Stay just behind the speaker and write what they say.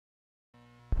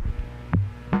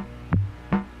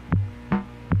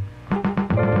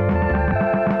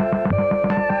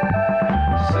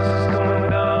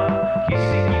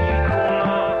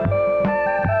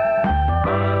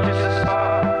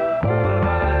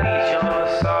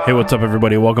Hey, what's up,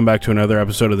 everybody? Welcome back to another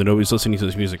episode of the Nobody's Listening to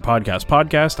This Music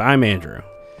podcast. I'm Andrew.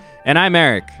 And I'm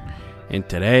Eric. And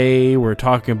today we're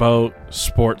talking about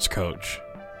sports coach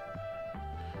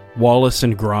Wallace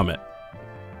and Gromit.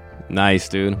 Nice,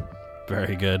 dude.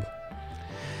 Very good.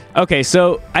 Okay,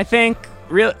 so I think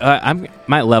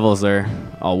my levels are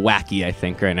all wacky, I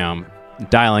think, right now. I'm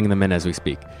dialing them in as we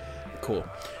speak. Cool.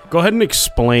 Go ahead and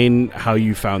explain how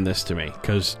you found this to me,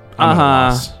 because I'm at a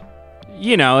loss.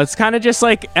 You know, it's kind of just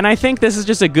like, and I think this is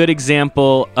just a good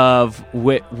example of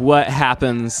what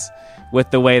happens with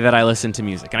the way that I listen to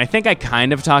music. And I think I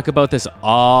kind of talk about this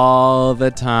all the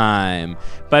time,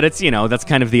 but it's, you know, that's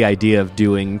kind of the idea of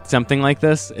doing something like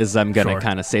this, is I'm going to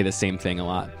kind of say the same thing a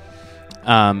lot.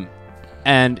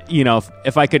 And, you know,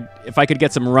 if I could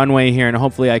get some runway here, and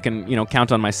hopefully I can, you know,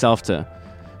 count on myself to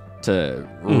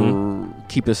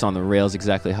keep this on the rails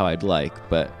exactly how I'd like.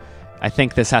 But I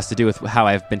think this has to do with how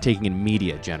I've been taking in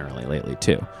media generally lately,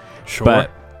 too. Sure.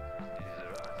 But,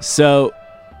 so,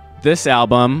 this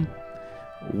album,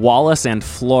 Wallace and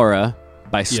Flora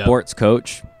by Sports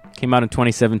Coach, came out in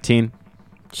 2017.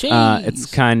 It's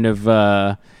kind of,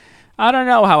 I don't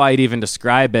know how I'd even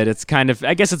describe it. It's kind of,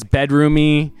 I guess it's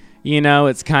bedroomy, you know?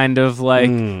 It's kind of like,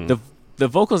 the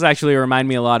vocals actually remind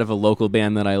me a lot of a local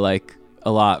band that I like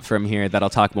a lot from here that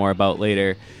I'll talk more about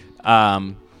later.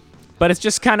 But it's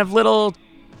just kind of little,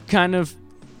 and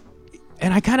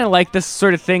I kind of like this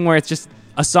sort of thing where it's just,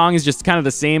 a song is just kind of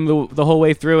the same the whole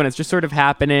way through, and it's just sort of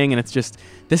happening, and it's just,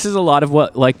 this is a lot of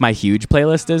what, like, my huge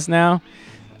playlist is now.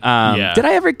 Did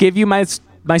I ever give you my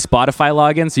Spotify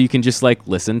login so you can just, like,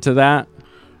 listen to that?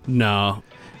 No.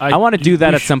 I want to do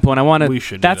that at some point. We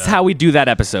should. That's how we do that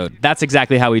episode. That's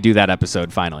exactly how we do that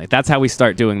episode, finally. That's how we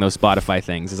start doing those Spotify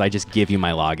things, is I just give you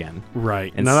my login.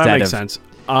 Right. No, that makes sense.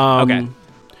 Okay.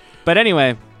 But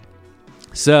anyway,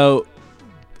 so,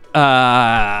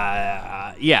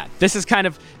 this is kind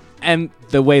of, and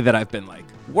the way that I've been, like,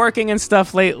 working and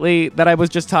stuff lately that I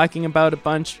was just talking about a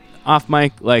bunch off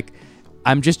mic, like,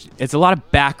 it's a lot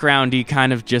of backgroundy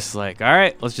kind of just like, all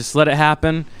right, let's just let it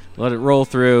happen, let it roll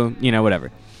through, you know,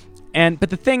 whatever.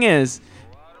 But the thing is,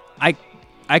 I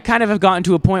kind of have gotten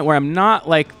to a point where I'm not,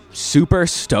 like, super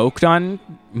stoked on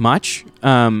much,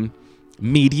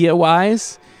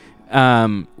 media-wise,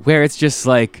 where it's just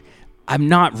like, I'm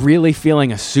not really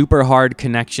feeling a super hard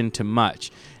connection to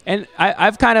much. And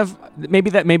I've kind of,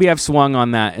 maybe I've swung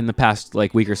on that in the past,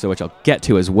 like, week or so, which I'll get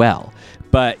to as well.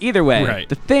 But either way,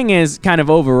 The thing is, kind of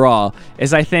overall,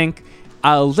 is I think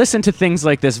I'll listen to things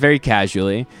like this very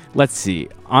casually. Let's see.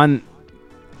 On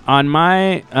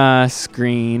my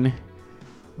screen,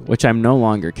 which I'm no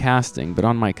longer casting, but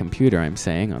on my computer I'm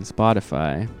saying, on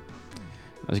Spotify,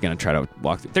 I was going to try to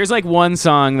walk through. There's, like, one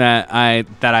song that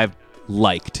I've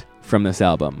liked from this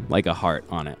album, like a heart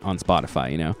on it, on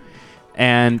Spotify, you know?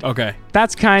 And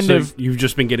that's kind of... You've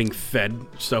just been getting fed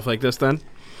stuff like this then?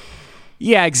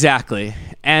 Yeah, exactly.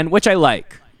 And which I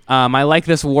like. I like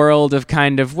this world of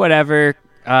kind of whatever.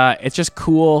 It's just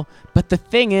cool. But the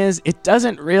thing is, it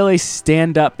doesn't really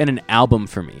stand up in an album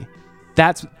for me.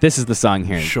 This is the song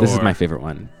here. Sure. This is my favorite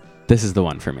one. This is the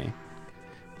one for me.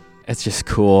 It's just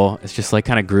cool. It's just, like,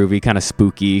 kind of groovy, kind of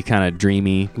spooky, kind of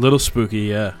dreamy. Little spooky,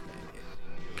 yeah.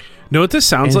 Know what this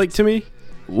sounds like to me?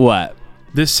 What?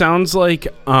 This sounds like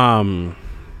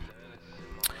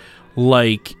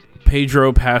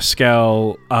Pedro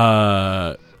Pascal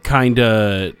kind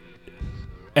of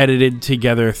edited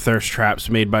together thirst traps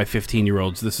made by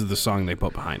 15-year-olds. This is the song they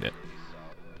put behind it.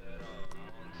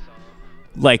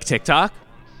 Like TikTok?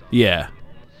 Yeah.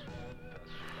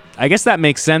 I guess that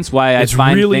makes sense why I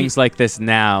find things like this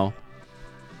now.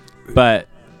 But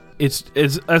it's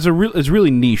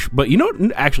really niche. But you know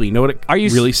what it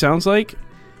really sounds like?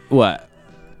 What?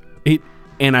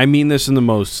 And I mean this in the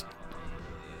most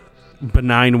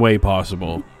benign way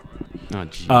possible. Oh,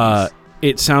 jeez.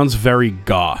 It sounds very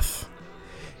goth.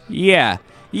 Yeah.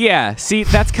 See,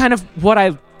 that's kind of what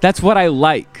I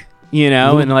like, you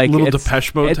know, and like little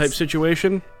Depeche Mode type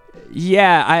situation.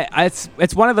 Yeah,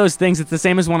 it's one of those things. It's the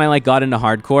same as when I, like, got into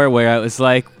hardcore, where I was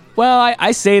like, well,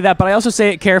 I say that, but I also say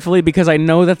it carefully because I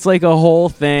know that's, like, a whole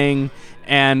thing,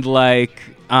 and, like,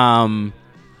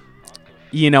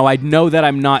 you know, I know that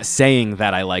I'm not saying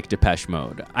that I like Depeche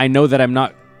Mode. I know that I'm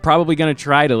not probably going to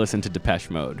try to listen to Depeche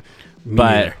Mode,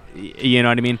 but you know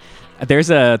what I mean? There's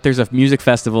a music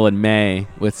festival in May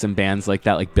with some bands like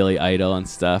that, like Billy Idol and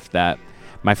stuff, that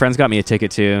my friends got me a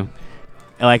ticket to.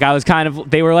 Like, I was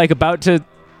they were, like,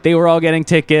 they were all getting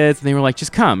tickets, and they were like,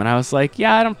 just come. And I was like,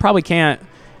 yeah, probably can't. And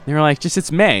they were like,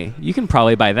 it's May. You can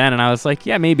probably buy then. And I was like,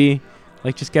 yeah, maybe.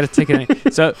 Like, just get a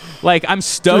ticket. So, like, I'm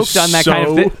stoked on that kind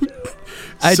of thing.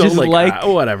 I just like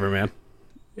whatever, man.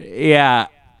 Yeah,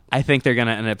 I think they're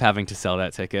gonna end up having to sell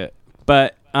that ticket.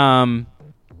 But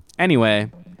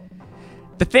anyway,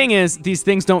 the thing is, these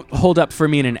things don't hold up for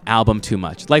me in an album too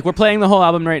much. Like, we're playing the whole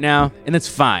album right now, and it's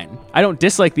fine. I don't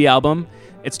dislike the album.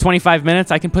 It's 25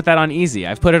 minutes. I can put that on easy.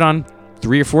 I've put it on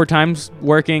 3 or 4 times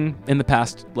working in the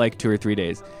past, like, 2 or 3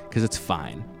 days, because it's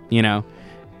fine, you know?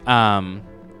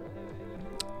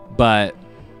 But,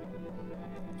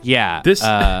 yeah.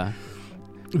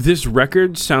 This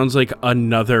record sounds like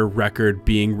another record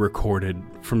being recorded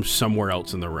from somewhere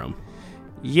else in the room.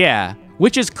 Yeah,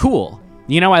 which is cool.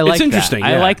 You know, I like it's interesting, that.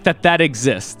 Yeah. I like that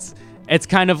exists. It's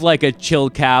kind of like a chill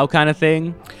cow kind of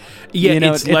thing. Yeah, you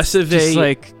know, it's less of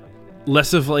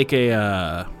like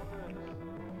a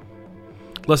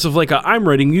I'm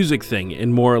writing music thing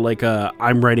and more like a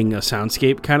I'm writing a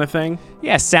soundscape kind of thing.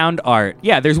 Yeah, sound art.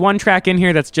 Yeah, there's one track in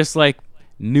here that's just like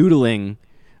noodling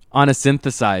on a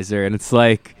synthesizer, and it's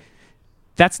like,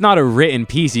 that's not a written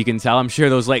piece, you can tell. I'm sure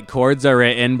those like chords are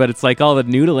written, but it's like all the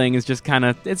noodling is just kind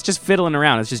of, it's just fiddling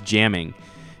around. It's just jamming.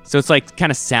 So it's like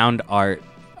kind of sound art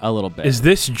a little bit. Is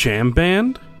this jam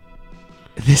band?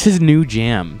 This is new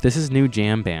jam. This is new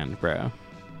jam band, bro.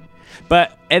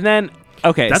 But, and then,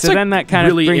 okay, that's so then that kind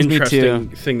really of brings me to... interesting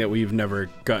thing that we've never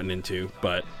gotten into,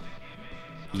 but...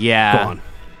 Yeah. Go on.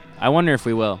 I wonder if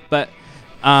we will. But,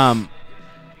 I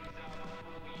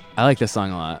like this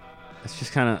song a lot. It's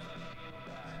just kind of...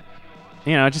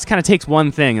 You know, it just kind of takes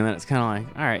one thing, and then it's kind of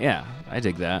like, all right, yeah, I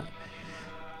dig that.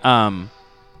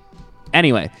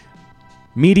 Anyway,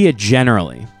 media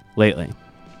generally lately.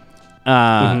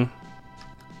 And,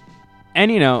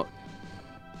 you know,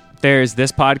 there's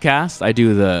this podcast. I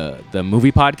do the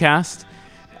movie podcast.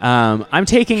 I'm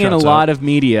taking in a lot of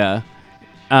media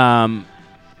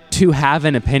to have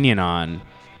an opinion on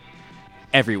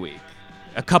every week.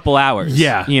 A couple hours.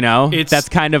 Yeah. You know? That's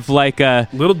kind of like a...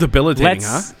 little debilitating,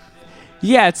 huh?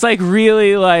 Yeah, it's like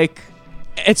really like,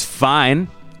 it's fine.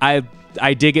 I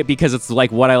dig it because it's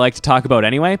like what I like to talk about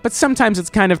anyway, but sometimes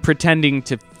it's kind of pretending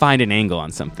to find an angle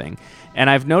on something. And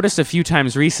I've noticed a few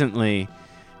times recently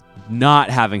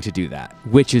not having to do that,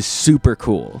 which is super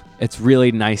cool. It's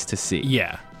really nice to see.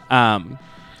 Yeah.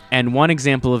 And one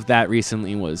example of that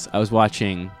recently was I was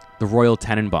watching The Royal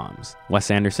Tenenbaums,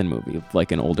 Wes Anderson movie,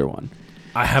 like an older one.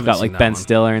 I haven't got seen like that Ben one.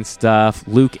 Stiller and stuff,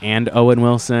 Luke and Owen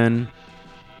Wilson.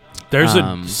 There's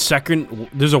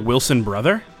there's a Wilson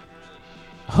brother?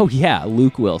 Oh yeah,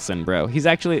 Luke Wilson, bro. He's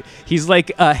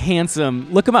like a handsome,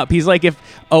 look him up. He's like if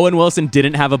Owen Wilson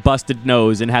didn't have a busted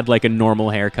nose and had like a normal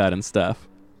haircut and stuff.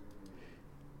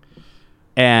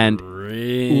 And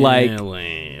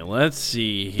really? Let's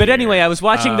see here. But anyway, I was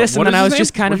watching this and then I was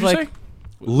just kind of like,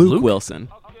 Luke Wilson.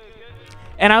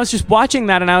 And I was just watching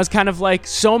that, and I was kind of like,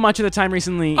 so much of the time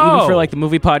recently, even for like the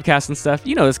movie podcast and stuff,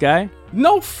 you know this guy.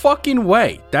 No fucking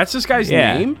way. That's this guy's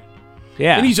name?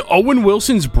 Yeah. And he's Owen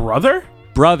Wilson's brother?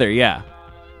 Brother, yeah.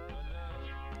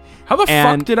 How the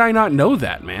fuck did I not know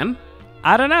that, man?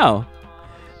 I don't know.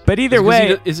 But either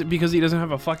way... Is it because he doesn't have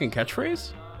a fucking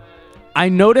catchphrase? I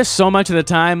notice so much of the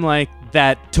time, like,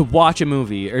 that to watch a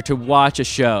movie or to watch a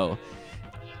show...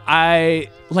 I'm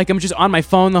just on my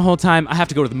phone the whole time. I have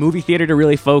to go to the movie theater to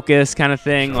really focus, kind of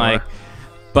thing. Sure.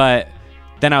 But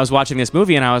then I was watching this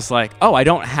movie and I was like, oh, I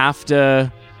don't have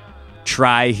to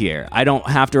try here. I don't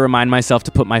have to remind myself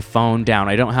to put my phone down.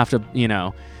 I don't have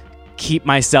to, keep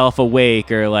myself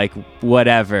awake or like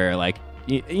whatever. Like,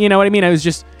 you know what I mean? It was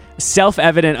just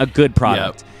self-evident, a good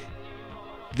product.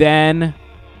 Yep. Then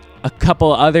a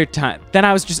couple other times, then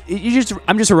I was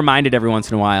I'm just reminded every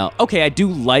once in a while, okay, I do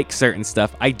like certain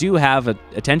stuff. I do have a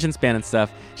attention span and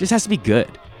stuff. It just has to be good,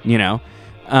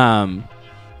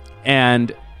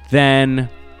 And then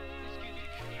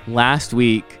last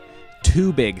week,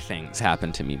 2 big things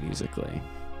happened to me musically.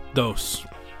 Dose.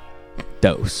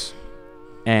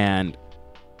 And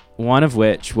one of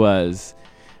which was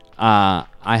I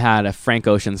had a Frank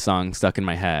Ocean song stuck in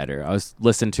my head, or I was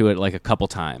listening to it like a couple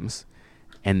times.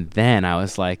 And then I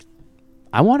was like,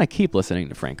 I want to keep listening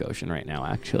to Frank Ocean right now,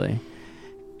 actually.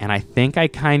 And I think I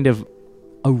kind of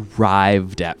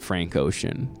arrived at Frank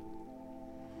Ocean.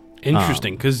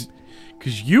 Interesting, because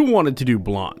you wanted to do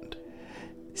Blonde.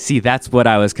 See, that's what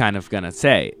I was kind of going to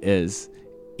say, is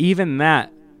even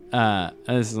that,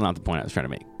 this is not the point I was trying to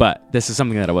make, but this is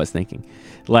something that I was thinking.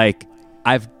 Like,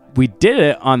 we did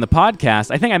it on the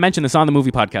podcast. I think I mentioned this on the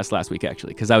movie podcast last week,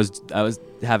 actually, because I was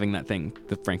having that thing,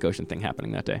 the Frank Ocean thing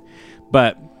happening that day.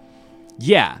 But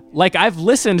yeah, like I've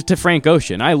listened to Frank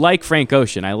Ocean. I like Frank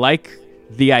Ocean. I like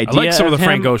the idea. I like some of the him.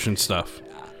 Frank Ocean stuff.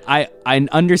 I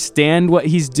understand what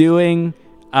he's doing.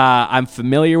 I'm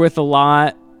familiar with a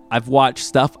lot. I've watched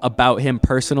stuff about him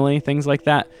personally, things like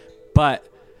that. But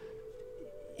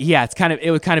yeah,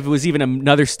 it was even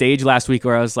another stage last week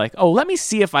where I was like, oh, let me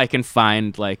see if I can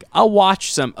find, like, I'll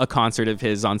watch a concert of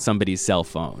his on somebody's cell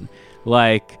phone.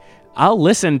 Like, I'll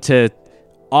listen to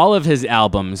all of his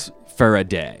albums for a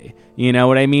day. You know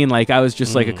what I mean? Like, I was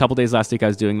just like a couple days last week I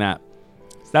was doing that.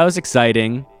 So that was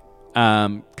exciting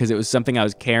because it was something I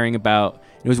was caring about.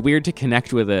 It was weird to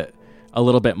connect with it a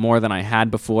little bit more than I had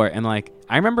before. And like,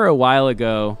 I remember a while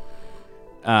ago,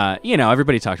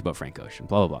 everybody talked about Frank Ocean,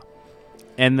 blah, blah, blah.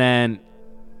 And then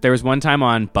there was one time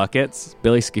on Buckets,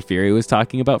 Billy Scafuri was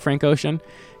talking about Frank Ocean.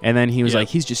 And then he was like,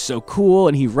 he's just so cool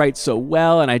and he writes so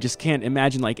well. And I just can't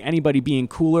imagine like anybody being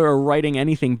cooler or writing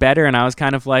anything better. And I was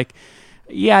kind of like,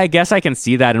 yeah, I guess I can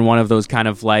see that in one of those kind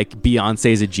of like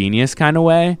Beyonce's a genius kind of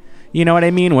way. You know what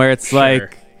I mean? Where it's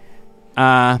like,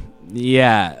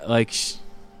 like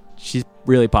she's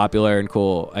really popular and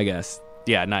cool, I guess.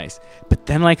 Yeah, nice. But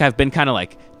then like I've been kind of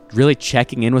like really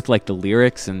checking in with like the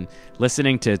lyrics and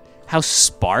listening to how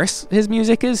sparse his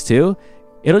music is too.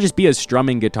 It'll just be a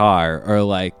strumming guitar or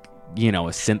like, a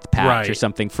synth patch or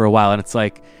something for a while. And it's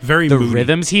like very the moody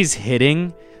rhythms he's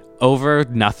hitting over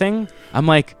nothing. I'm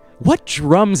like, what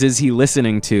drums is he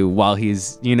listening to while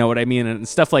he's, you know what I mean? And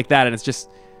stuff like that. And it's just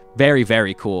very,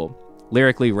 very cool.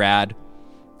 Lyrically rad.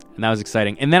 And that was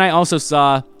exciting. And then I also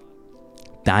saw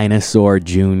Dinosaur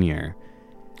Jr.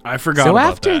 I forgot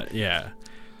about that. Yeah.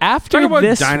 After talk about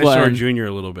this Dinosaur one, Jr.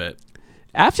 a little bit.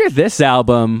 After this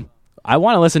album, I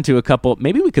want to listen to a couple.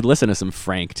 Maybe we could listen to some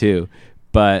Frank too,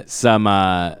 but some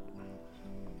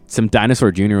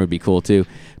Dinosaur Jr. would be cool too.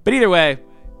 But either way,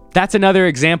 that's another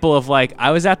example of like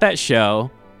I was at that show.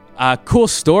 Cool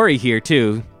story here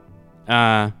too.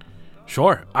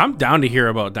 Sure, I'm down to hear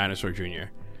about Dinosaur Jr.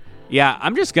 Yeah,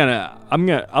 I'll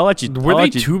let you. Were they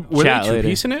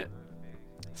two-piece in it?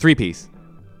 3-piece.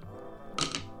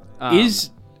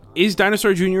 Is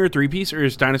Dinosaur Jr. a 3-piece or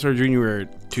is Dinosaur Jr. a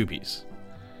 2-piece?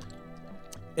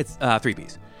 It's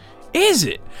 3-piece. Is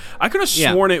it? I could have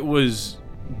sworn it was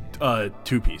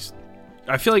 2-piece.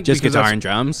 I feel like just guitar and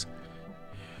drums.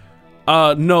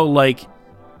 No, like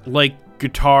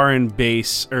guitar and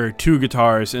bass, or 2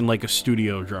 guitars and like a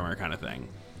studio drummer kind of thing.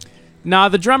 Nah,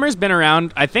 the drummer's been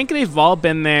around. I think they've all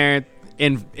been there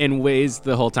in ways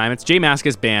the whole time. It's Jay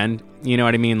Mascis band. You know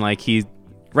what I mean? Like he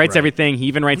writes everything. He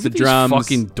even writes the drums.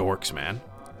 Fucking dorks, man.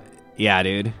 Yeah,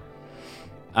 dude.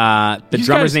 The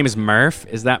drummer's name is Murph.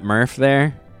 Is that Murph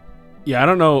there? Yeah, I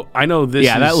don't know. I know this.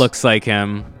 Yeah, that looks like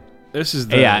him. This is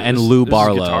and Lou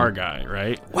Barlow, guitar guy,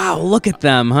 right? Wow, look at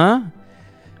them, huh?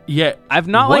 Yeah, I've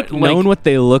not known what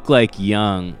they look like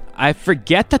young. I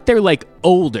forget that they're like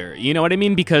older. You know what I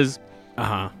mean? Because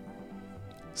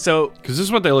So, because this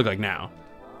is what they look like now.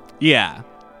 Yeah.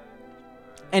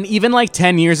 And even like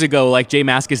 10 years ago, like Jay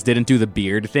Mascis didn't do the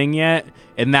beard thing yet,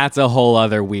 and that's a whole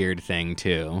other weird thing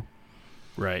too.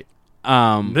 Right.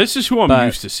 This is who I'm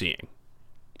used to seeing.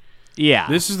 Yeah.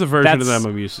 This is the version of them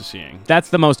I'm used to seeing. That's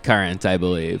the most current, I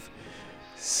believe.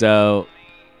 So,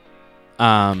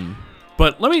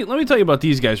 but let me tell you about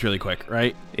these guys really quick,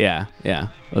 right? Yeah.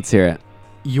 Let's hear it.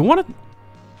 You want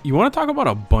to talk about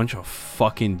a bunch of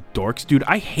fucking dorks, dude?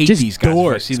 I hate these guys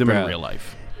when I see them in real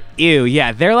life. Ew,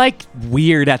 yeah, they're like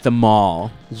weird at the mall.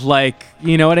 Like,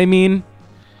 you know what I mean?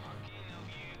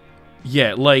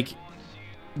 Yeah, like,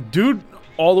 dude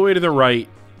all the way to the right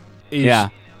is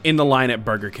in the line at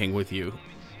Burger King with you.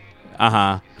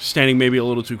 Standing maybe a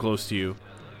little too close to you.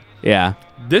 Yeah.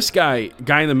 This guy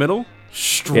in the middle,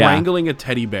 strangling a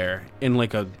teddy bear in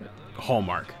like a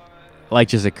Hallmark. Like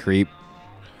just a creep.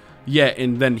 Yeah,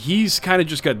 and then he's kind of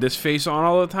just got this face on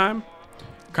all the time.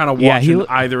 Kind of watching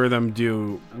either of them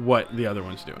do what the other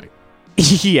one's doing.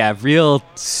 Yeah, real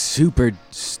super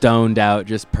stoned out,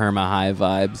 just perma high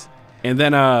vibes. And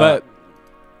then, but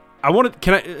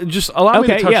can I just allow me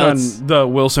to touch on the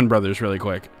Wilson brothers really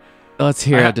quick? Let's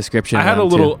hear a description. I had a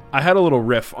little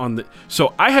riff on the.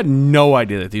 So I had no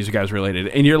idea that these guys related,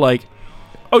 and you're like,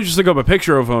 oh, just look up a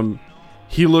picture of him.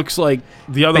 He looks like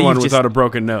the other one without a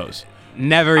broken nose.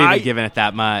 Never even given it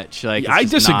that much. Like I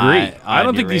disagree. I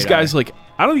don't think these guys like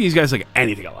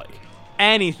anything alike.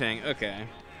 Anything. Okay.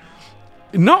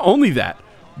 Not only that,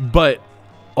 but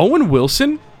Owen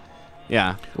Wilson.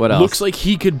 Yeah. What else? Looks like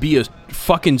he could be a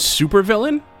fucking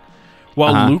supervillain,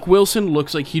 while Luke Wilson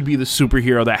looks like he'd be the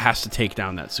superhero that has to take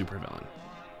down that supervillain.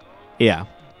 Yeah.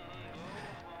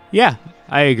 Yeah,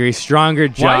 I agree. Stronger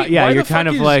jaw. Yeah, you're kind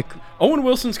of like Owen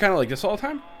Wilson's kind of like this all the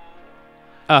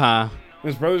time.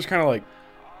 His brother's kind of like,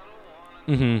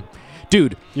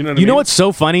 dude. You know what's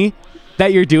so funny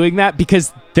that you're doing that,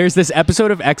 because there's this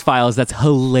episode of X-Files that's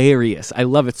hilarious. I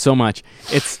love it so much.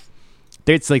 It's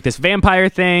like this vampire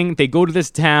thing. They go to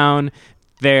this town.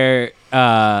 And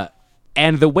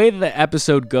And the way that the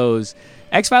episode goes,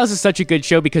 X-Files is such a good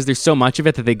show because there's so much of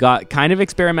it that they got kind of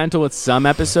experimental with some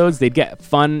episodes. They'd get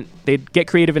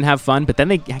creative and have fun, but then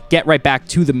they get right back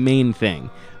to the main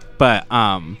thing. But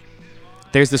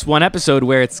there's this one episode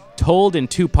where it's told in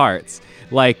two parts,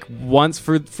 like once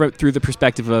through the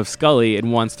perspective of Scully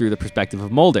and once through the perspective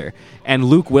of Mulder. And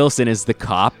Luke Wilson is the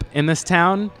cop in this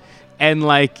town. And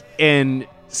like in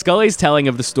Scully's telling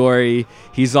of the story,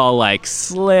 he's all like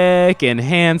slick and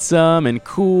handsome and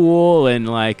cool and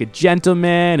like a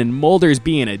gentleman, and Mulder's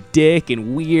being a dick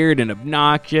and weird and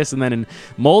obnoxious. And then in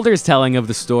Mulder's telling of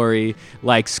the story,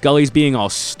 like Scully's being all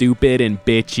stupid and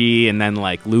bitchy, and then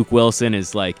like Luke Wilson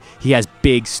is like, he has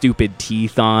big stupid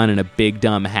teeth on and a big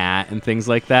dumb hat and things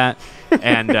like that.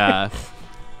 And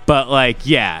but like,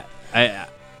 yeah,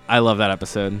 I love that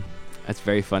episode. That's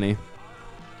very funny.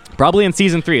 Probably in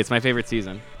season 3. It's my favorite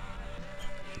season.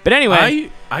 But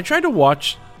anyway, I tried to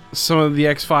watch some of the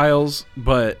X-Files,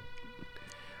 but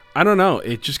I don't know.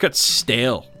 It just got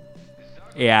stale.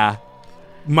 Yeah.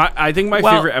 I think my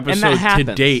favorite episode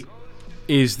to date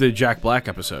is the Jack Black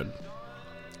episode.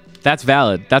 That's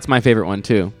valid. That's my favorite one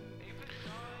too.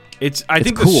 I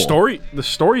think cool. The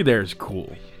story there is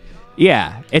cool.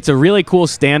 Yeah, it's a really cool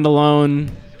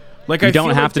standalone. Like, you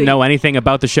don't have to know anything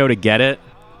about the show to get it.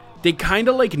 They kind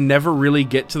of like never really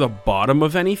get to the bottom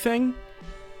of anything.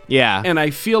 Yeah. And I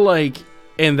feel like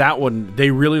in that one, they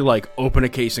really like open a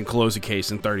case and close a case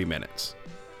in 30 minutes.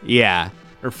 Yeah.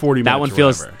 Or 40 that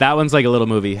minutes. That one's like a little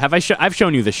movie. I've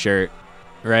shown you the shirt,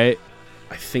 right?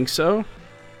 I think so.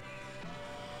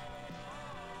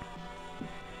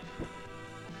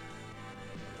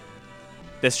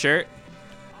 This shirt?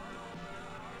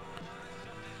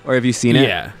 Or have you seen it?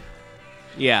 Yeah.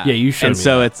 Yeah. Yeah, you showed me. And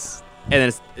so it's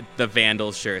the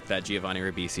Vandal shirt that Giovanni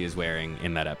Ribisi is wearing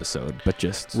in that episode, but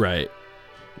just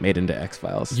made into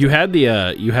X-Files. You had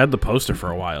the poster for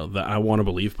a while, the I Want to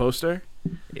Believe poster.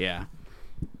 Yeah.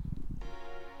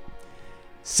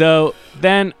 So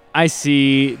then I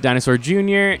see Dinosaur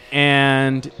Jr.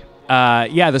 and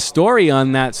the story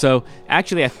on that. So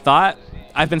actually,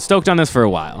 I've been stoked on this for a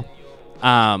while.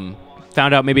 Found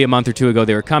out maybe a month or two ago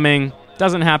they were coming.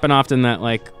 Doesn't happen often that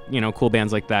like, cool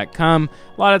bands like that come.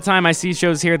 A lot of time I see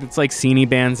shows here that's like sceney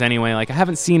bands anyway. Like I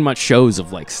haven't seen much shows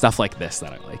of like stuff like this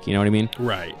that I like, you know what I mean?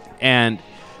 Right. And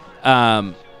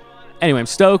anyway, I'm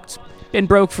stoked. Been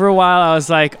broke for a while. I was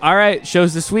like, all right,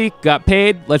 shows this week, got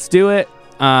paid, let's do it.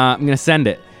 I'm going to send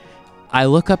it. I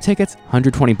look up tickets,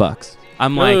 $120.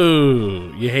 I'm like,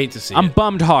 ooh, you hate to see I'm it.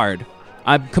 bummed hard.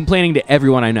 I'm complaining to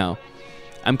everyone I know.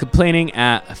 I'm complaining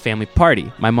at a family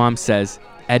party. My mom says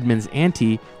Edmund's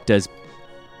auntie does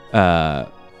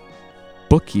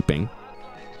bookkeeping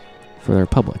for the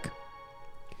Republic.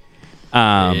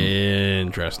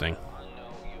 Interesting.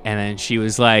 And then she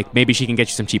was like, maybe she can get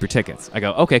you some cheaper tickets. I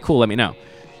go, okay, cool, let me know.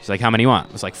 She's like, how many you want?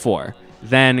 I was like, 4.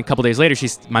 Then a couple days later,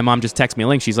 my mom just texts me a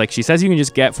link. She's like, she says you can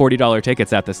just get $40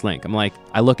 tickets at this link. I'm like,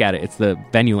 I look at it. It's the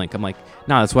venue link. I'm like,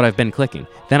 no, that's what I've been clicking.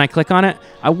 Then I click on it.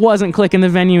 I wasn't clicking the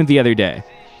venue the other day.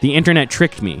 The internet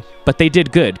tricked me, but they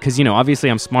did good because, obviously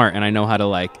I'm smart and I know how to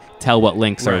like tell what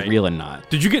links are real and not.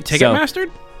 Did you get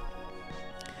Ticketmastered?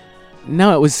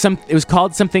 No, it was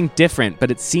called something different,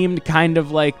 but it seemed kind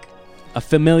of like a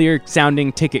familiar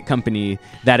sounding ticket company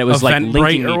that it was like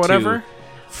linking me to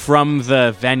from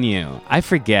the venue. I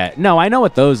forget. No, I know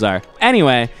what those are.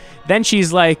 Anyway, then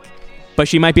she's like, but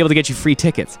she might be able to get you free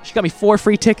tickets. She got me 4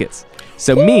 free tickets.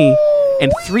 So me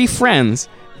and 3 friends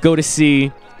go to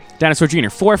see Dinosaur Jr.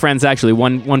 4 friends, actually.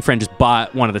 One friend just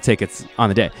bought one of the tickets on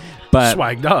the day. But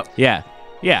swagged up. Yeah.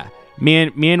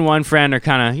 Me and one friend are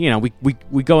kind of,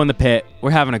 we go in the pit.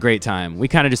 We're having a great time. We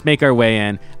kind of just make our way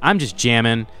in. I'm just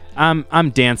jamming.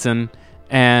 I'm dancing.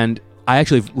 And I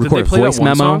actually record a voice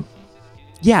memo. Song?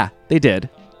 Yeah, they did.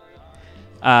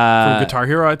 From Guitar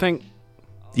Hero, I think.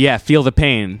 Yeah, Feel the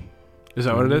Pain. Is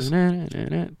that what it is?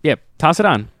 Yep, toss it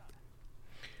on.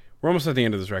 We're almost at the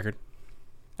end of this record.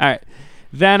 All right.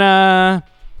 Then,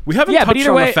 we haven't touched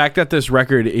on the fact that this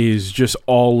record is just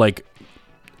all, like,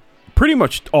 pretty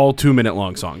much all 2-minute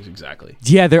long songs, exactly.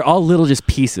 Yeah, they're all little just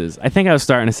pieces. I think I was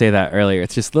starting to say that earlier.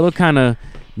 It's just little kind of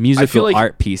musical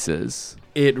art pieces.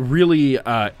 It really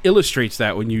illustrates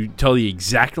that when you tell the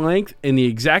exact length, and the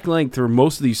exact length for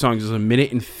most of these songs is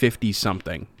 1:50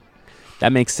 something.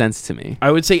 That makes sense to me. I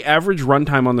would say average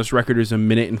runtime on this record is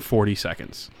 1:40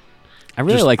 seconds. I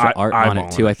really like the art on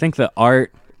it too. I think the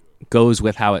art goes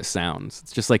with how it sounds.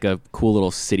 It's just like a cool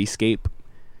little cityscape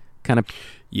kind of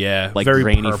like very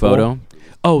grainy purple photo.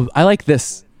 Oh, I like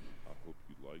this.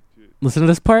 Listen to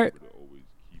this part.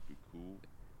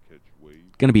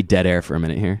 Gonna be dead air for a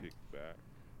minute here.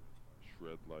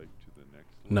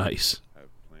 Nice.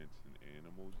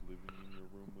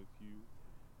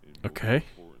 Okay.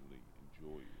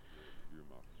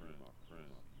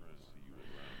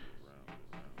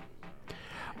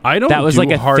 I don't that was do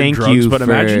like a hard thank drugs, you but for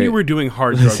imagine you were doing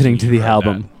hard drugs listening to and you the heard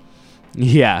album. that.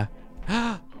 Yeah.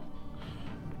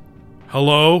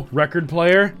 Hello, record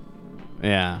player?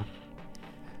 Yeah.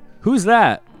 Who's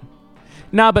that?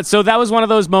 Nah, but so that was one of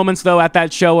those moments, though, at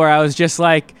that show where I was just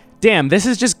like, damn, this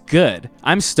is just good.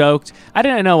 I'm stoked. I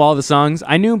didn't know all the songs.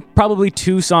 I knew probably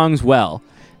 2 songs well.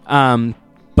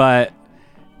 But,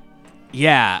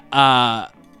 yeah,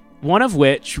 one of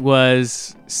which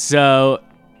was, so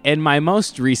in my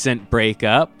most recent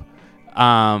breakup,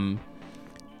 I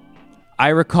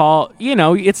recall,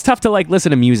 it's tough to like listen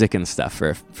to music and stuff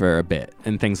for a bit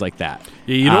and things like that.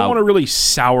 Yeah, you don't want to really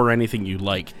sour anything you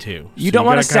like, too. You don't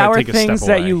want to sour things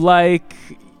that you like.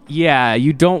 Yeah,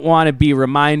 you don't want to be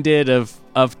reminded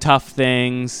of tough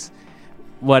things,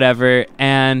 whatever.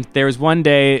 And there was one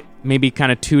day, maybe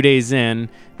kind of 2 days in,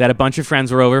 that a bunch of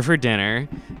friends were over for dinner.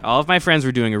 All of my friends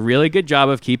were doing a really good job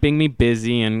of keeping me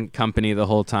busy and company the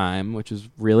whole time, which is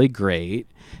really great.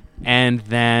 And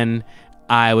then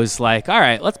I was like, all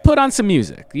right, let's put on some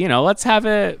music. Let's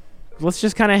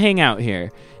just kind of hang out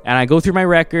here. And I go through my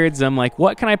records. I'm like,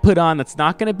 what can I put on that's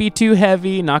not going to be too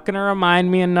heavy, not going to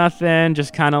remind me of nothing,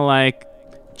 just kind of like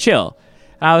chill.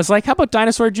 And I was like, how about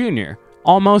Dinosaur Jr.?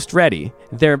 Almost Ready.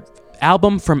 Their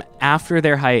album from after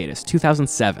their hiatus,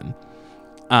 2007.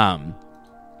 I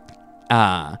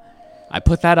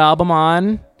put that album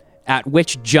on, at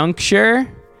which juncture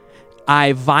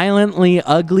I violently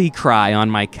ugly cry on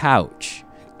my couch.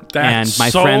 That's and my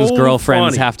so friends'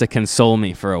 girlfriends funny. have to console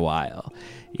me for a while.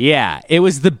 Yeah, it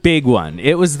was the big one.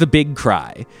 It was the big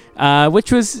cry,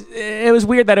 which was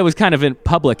weird that it was kind of in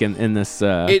public in this.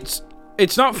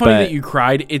 It's not funny that you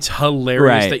cried. It's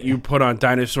hilarious Right. that you put on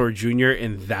Dinosaur Jr.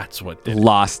 and that's what did it.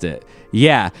 Lost it.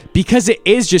 Yeah, because it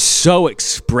is just so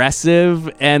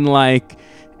expressive and like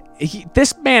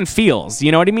this man feels.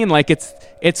 You know what I mean? Like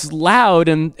it's loud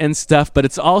and stuff, but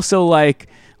it's also like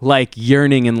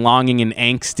yearning and longing and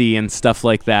angsty and stuff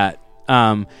like that.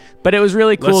 But it was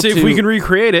really cool. Let's see if we can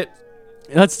recreate it.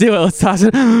 Let's do it. Let's toss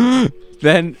it.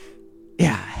 Then,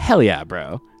 yeah, hell yeah,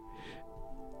 bro.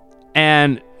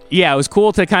 And yeah, it was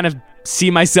cool to kind of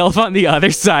see myself on the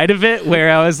other side of it,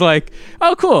 where I was like,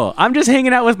 oh, cool. I'm just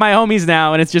hanging out with my homies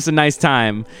now, and it's just a nice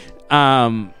time.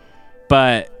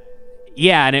 But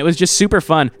yeah, and it was just super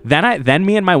fun. Then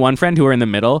me and my one friend who were in the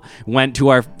middle went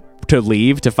to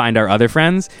leave to find our other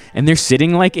friends, and they're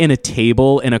sitting like in a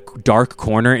table in a dark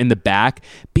corner in the back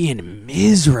being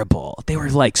miserable. They were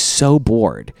like so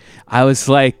bored. I was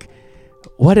like,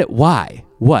 why?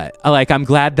 What? Like, I'm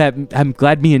glad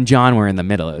me and John were in the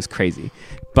middle. It was crazy.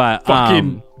 But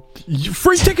Fucking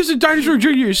free tickets to Dinosaur Jr.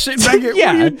 You're sitting back here.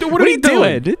 yeah, What are you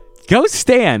doing? Go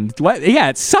stand. What? Yeah,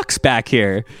 it sucks back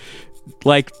here.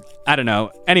 Like, I don't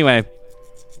know. Anyway,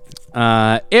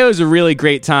 it was a really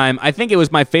great time. I think it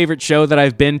was my favorite show that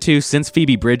I've been to since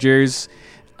Phoebe Bridgers.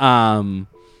 It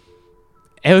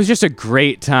was just a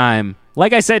great time.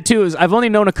 Like I said too, I only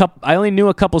knew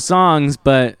a couple songs,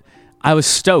 but I was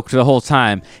stoked the whole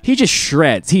time. He just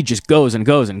shreds. He just goes and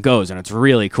goes and goes, and it's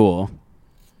really cool.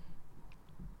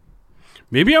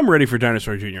 Maybe I'm ready for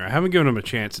Dinosaur Jr. I haven't given him a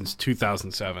chance since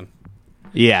 2007.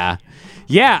 Yeah.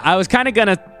 I was kind of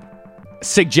gonna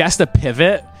suggest a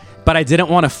pivot, but I didn't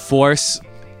want to force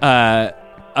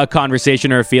a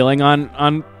conversation or a feeling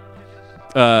on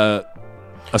a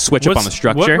switch up on the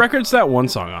structure. What record's that one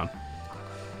song on?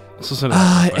 Let's listen to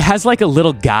that. It has like a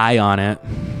little guy on it.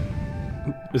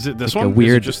 Is it this like one? a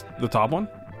weird- Is it just the top one?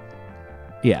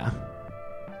 Yeah.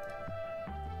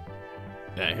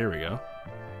 Yeah, here we go.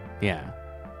 Yeah.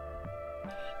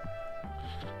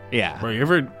 Yeah. Bro, you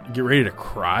ever get ready to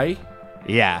cry?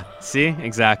 Yeah. See?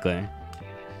 Exactly.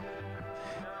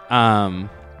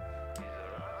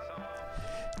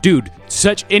 Dude,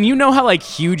 and you know how like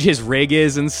huge his rig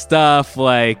is and stuff,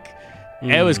 like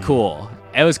it was cool.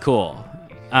 It was cool.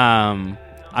 I'm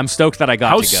stoked that I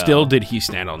got to go. How still did he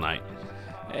stand all night?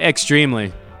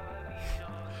 Extremely.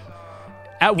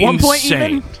 At one point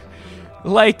even,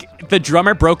 like the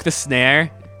drummer broke the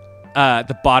snare,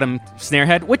 the bottom snare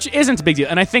head, which isn't a big deal.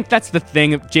 And I think that's the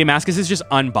thing. Jay Mascis is just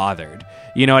unbothered.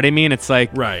 You know what I mean? It's like,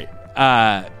 right.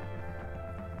 Oh,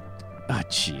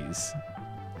 jeez.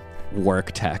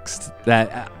 Work text.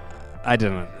 That I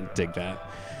didn't dig that.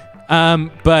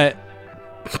 But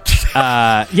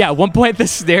yeah, at one point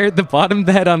the bottom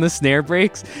head on the snare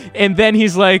breaks, and then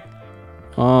he's like,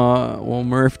 well,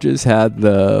 Murph just had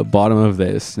the bottom of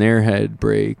the snare head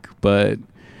break, but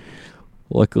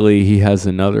luckily he has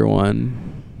another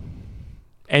one.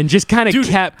 and just kind of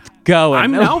kept going.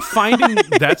 I'm now finding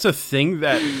that's a thing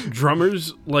that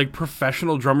drummers, like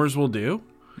professional drummers, will do.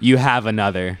 You have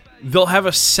another. They'll have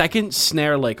a second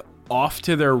snare like off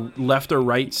to their left or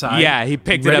right side. Yeah, he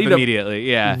picked it up immediately.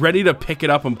 Yeah, ready to pick it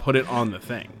up and put it on the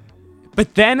thing.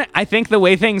 But then I think the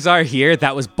way things are here,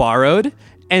 that was borrowed,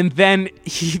 and then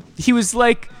he was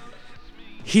like,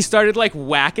 he started like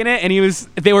whacking it, and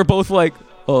they were both like,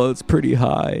 oh, it's pretty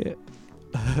high.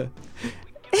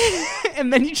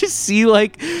 And then you just see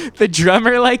like the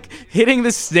drummer like hitting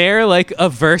the snare like a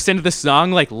verse into the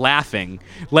song, like laughing,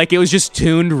 like it was just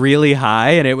tuned really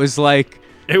high, and it was like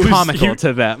comical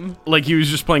to them. Like he was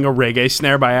just playing a reggae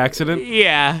snare by accident.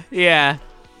 Yeah.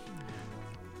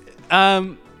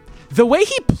 The way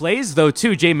he plays though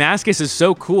too, J Mascis, is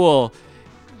so cool.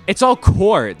 It's all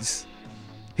chords.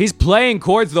 He's playing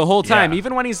chords the whole time. Yeah.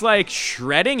 Even when he's like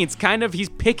shredding, he's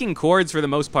picking chords for the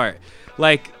most part.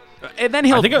 Like, and then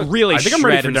he'll really shred. I think I'm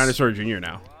ready for Dinosaur Jr.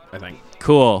 now, I think.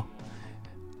 Cool.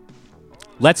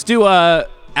 Let's do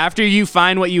after you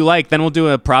find what you like, then we'll do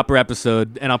a proper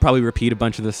episode, and I'll probably repeat a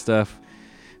bunch of this stuff.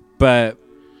 But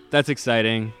that's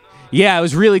exciting. Yeah, it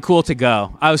was really cool to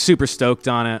go. I was super stoked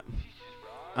on it.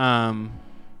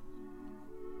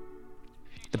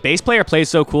 The bass player plays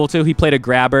so cool too. He plays a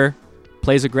grabber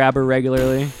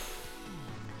regularly.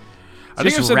 I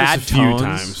think I've said this a few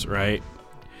times, right?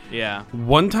 Yeah.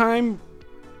 One time,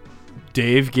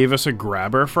 Dave gave us a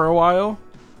grabber for a while,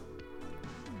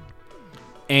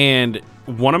 and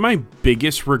one of my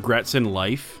biggest regrets in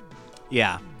life,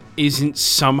 isn't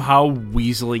somehow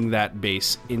weaseling that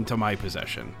bass into my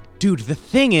possession. Dude, the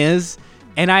thing is,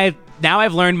 and I've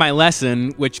learned my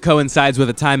lesson, which coincides with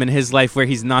a time in his life where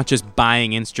he's not just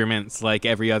buying instruments like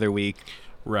every other week.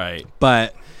 Right.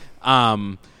 But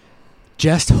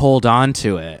just hold on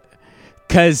to it.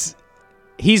 Because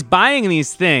he's buying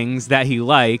these things that he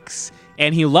likes,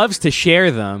 and he loves to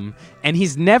share them, and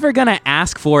he's never going to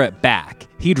ask for it back.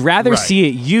 He'd rather see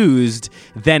it used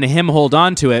than him hold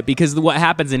on to it, because what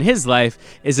happens in his life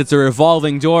is it's a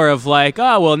revolving door of like,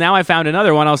 oh, well, now I found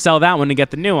another one. I'll sell that one to get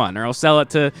the new one, or I'll sell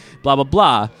it to blah, blah,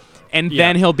 blah. And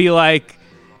then he'll be like,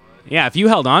 yeah, if you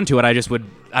held on to it,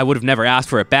 I would have never asked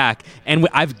for it back. And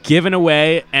I've given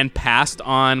away and passed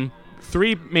on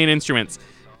 3 main instruments.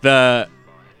 The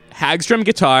Hagstrom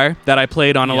guitar that I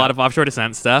played on a lot of Offshore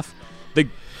Descent stuff.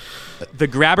 The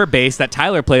grabber bass that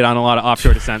Tyler played on a lot of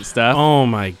Offshore Descent stuff. Oh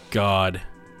my god.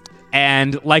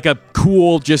 And like a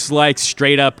cool, just like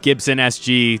straight up Gibson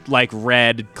SG, like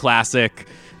red classic,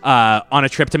 on a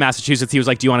trip to Massachusetts. He was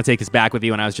like, do you want to take this back with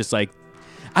you? And I was just like,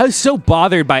 I was so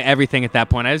bothered by everything at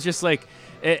that point. I was just like,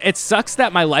 it sucks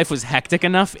that my life was hectic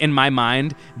enough in my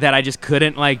mind that I just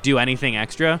couldn't like do anything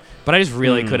extra, but I just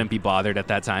really couldn't be bothered at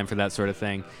that time for that sort of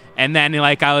thing. And then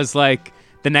like, I was like,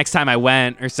 the next time I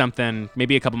went or something,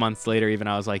 maybe a couple months later even,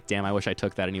 I was like, damn, I wish I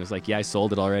took that. And he was like, yeah, I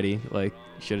sold it already. Like,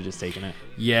 you should have just taken it.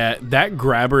 Yeah, that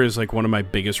grabber is like one of my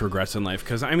biggest regrets in life.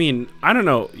 Because, I mean, I don't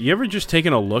know. You ever just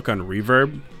taken a look on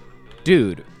Reverb?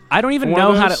 Dude, I don't even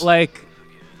know how to, like...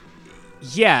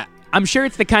 Yeah, I'm sure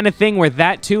it's the kind of thing where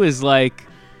that, too, is like...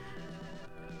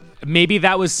 Maybe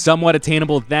that was somewhat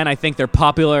attainable then. I think they're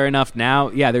popular enough now.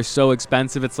 Yeah, they're so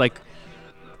expensive. It's like...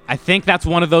 I think that's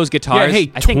one of those guitars. Yeah, hey,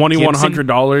 $2,100,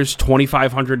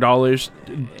 $2,500,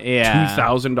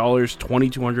 $2,000,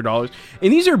 $2,200,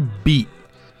 and these are beat.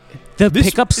 The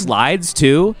pickup slides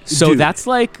too, so dude, that's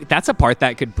a part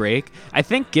that could break. I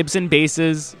think Gibson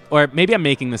basses, or maybe I'm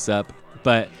making this up,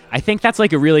 but I think that's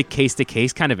like a really case to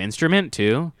case kind of instrument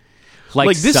too.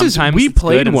 Like this sometimes we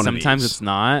played one, sometimes it's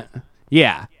not.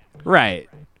 Yeah, right.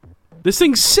 This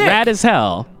thing's sick, rad as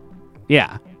hell.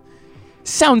 Yeah.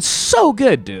 Sounds so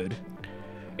good, dude.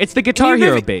 It's the Guitar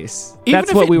Hero bass.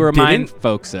 That's what we remind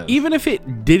folks of. Even if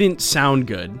it didn't sound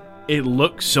good, it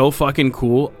looks so fucking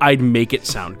cool, I'd make it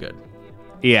sound good.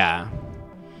 Yeah.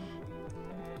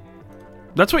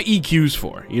 That's what EQ's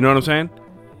for. You know what I'm saying?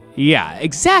 Yeah,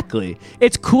 exactly.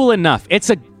 It's cool enough.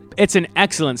 It's an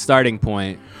excellent starting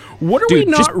point. What are we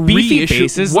not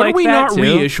reissuing? What are we not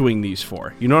reissuing these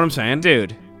for? You know what I'm saying?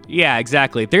 Dude. Yeah,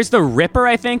 exactly. There's the Ripper,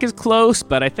 I think, is close,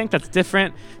 but I think that's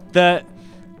different.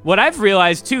 What I've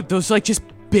realized too, those like just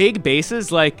big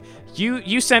basses, like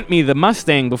you sent me the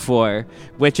Mustang before,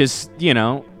 which is,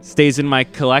 stays in my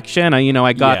collection. I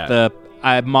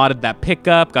modded that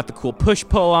pickup, got the cool push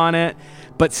pull on it.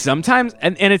 But sometimes,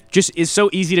 and it just is so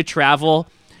easy to travel.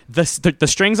 The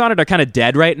strings on it are kind of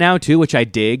dead right now too, which I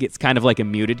dig. It's kind of like a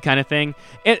muted kind of thing.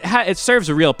 It serves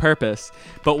a real purpose.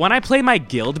 But when I play my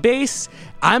Guild bass,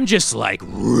 I'm just like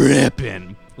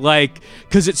ripping, like,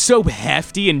 because it's so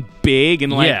hefty and big,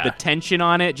 and like the tension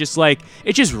on it, just like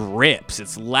it just rips.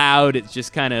 It's loud. It's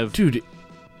just kind of dude.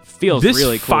 feels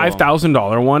really cool. This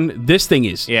 $5,000 one, this thing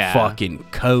is fucking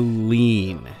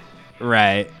clean.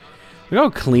 Right.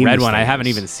 Look how clean Red this one, thing I haven't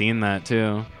is. even seen that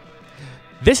too.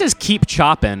 This is Keep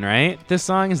Choppin', right? This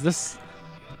song is this.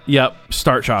 Yep,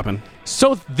 Start Choppin'.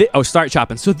 So Start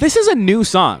Choppin'. So this is a new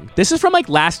song. This is from like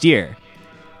last year.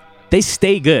 They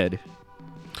stay good.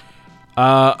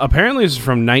 Apparently this is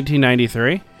from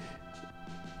 1993.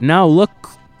 No, look.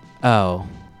 Oh,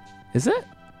 is it?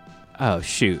 Oh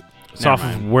shoot. It's off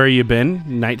of Where You Been,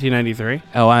 1993.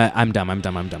 Oh, I'm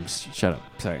dumb. Shut up.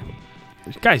 Sorry.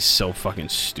 This guy's so fucking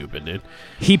stupid, dude.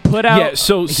 He put out. Yeah,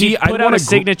 so see, he put out a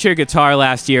signature guitar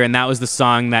last year, and that was the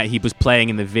song that he was playing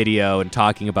in the video and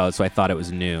talking about. So I thought it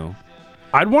was new.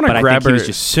 I'd want to grab her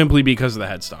simply because of the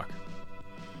headstock.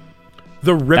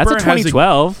 The Ripper. That's a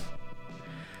 2012.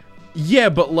 Yeah,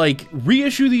 but like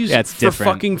reissue these for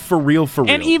fucking for real.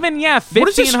 And even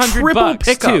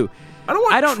 $1,500 too.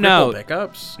 I don't know.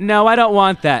 Pickups. No, I don't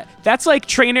want that. That's like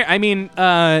Trainer. I mean,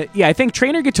 I think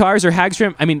Trainer guitars or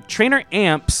Hagstrom. I mean, Trainer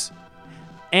amps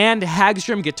and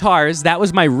Hagstrom guitars. That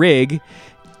was my rig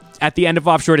at the end of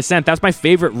Offshore Descent. That's my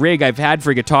favorite rig I've had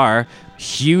for guitar.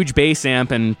 Huge bass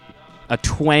amp and a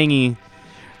twangy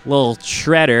little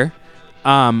shredder.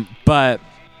 But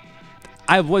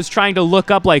I was trying to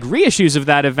look up like reissues of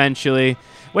that eventually,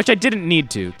 which I didn't need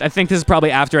to. I think this is probably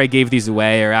after I gave these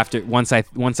away, or after once I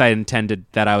intended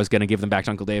that I was going to give them back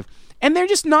to Uncle Dave, and they're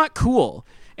just not cool.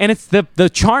 And it's the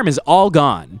charm is all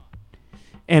gone,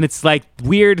 and it's like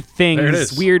weird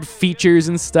things, weird features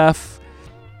and stuff.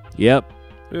 Yep.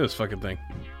 Look at this fucking thing.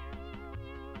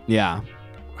 Yeah.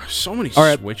 So many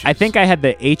switches. I think I had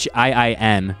the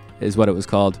HIIN is what it was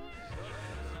called.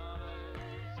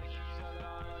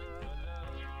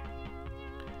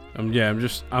 I'm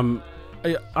just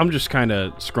kind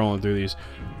of scrolling through these.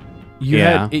 You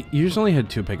just only had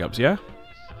 2 pickups, yeah?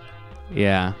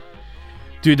 Yeah.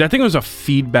 Dude, that thing was a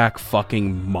feedback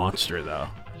fucking monster, though.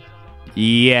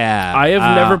 Yeah. I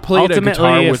have never played a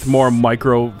guitar with more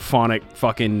microphonic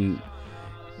fucking...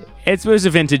 It was a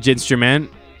vintage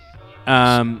instrument.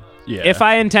 If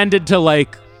I intended to,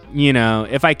 like, you know,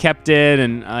 if I kept it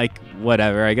and, like,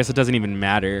 whatever, I guess it doesn't even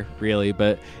matter, really.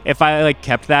 But if I, like,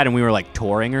 kept that and we were, like,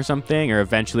 touring or something, or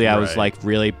eventually I was, like,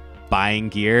 really buying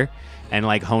gear and,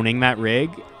 like, honing that rig,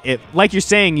 like you're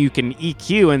saying, you can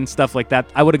EQ and stuff like that,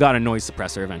 I would have got a noise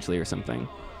suppressor eventually or something.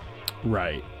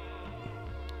 Right.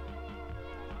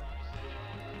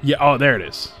 Yeah, oh, there it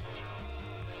is.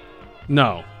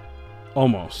 No.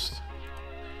 Almost.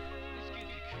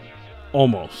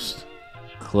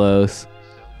 Close.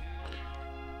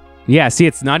 Yeah, see,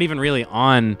 it's not even really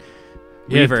on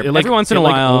reverb. Every once in a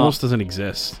while, almost doesn't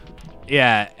exist.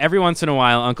 Yeah, every once in a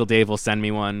while, Uncle Dave will send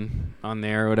me one on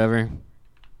there or whatever.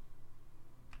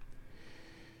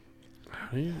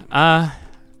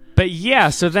 But yeah,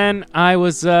 so then I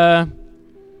was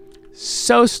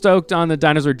so stoked on the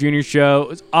Dinosaur Jr. show. It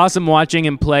was awesome watching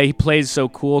him play. He plays so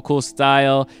cool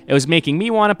style. It was making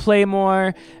me want to play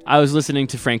more. I was listening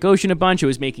to Frank Ocean a bunch. It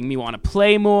was making me want to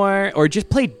play more, or just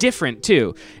play different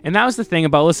too. And that was the thing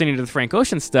about listening to the Frank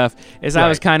Ocean stuff, is I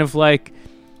was kind of like,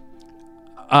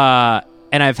 and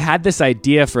I've had this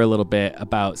idea for a little bit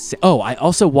about, I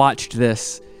also watched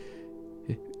this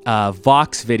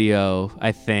Vox video,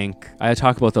 I think. I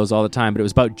talk about those all the time, but it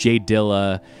was about Jay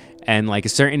Dilla and like a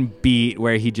certain beat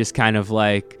where he just kind of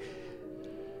like,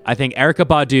 I think Erykah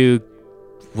Badu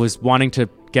was wanting to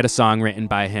get a song written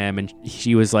by him, and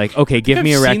she was like, "Okay, give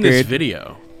me a record." I've seen this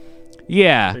video.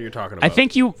 Yeah, that you're talking about. I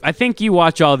think you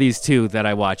watch all these too that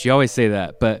I watch. You always say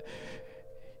that, but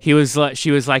she was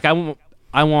like,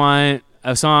 I want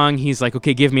a song. He's like,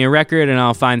 "Okay, give me a record, and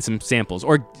I'll find some samples,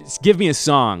 or give me a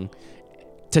song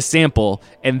to sample,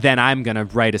 and then I'm gonna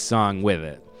write you a song with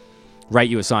it."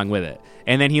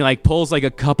 And then he like pulls like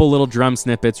a couple little drum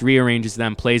snippets, rearranges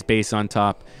them, plays bass on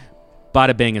top.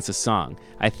 Bada bing, it's a song.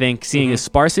 I think seeing a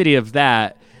sparsity of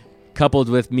that, coupled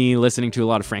with me listening to a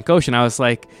lot of Frank Ocean, I was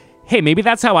like, hey, maybe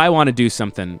that's how I want to do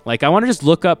something. Like, I want to just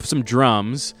look up some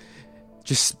drums.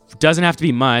 Just doesn't have to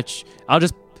be much. I'll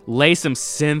just lay some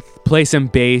synth, play some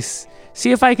bass,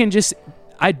 see if I can just...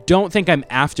 I don't think I'm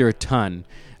after a ton.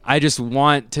 I just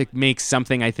want to make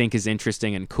something I think is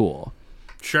interesting and cool.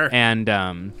 Sure.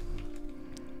 And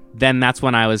then that's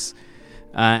when I was,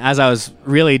 as I was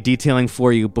really detailing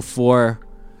for you before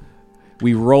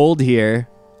we rolled here,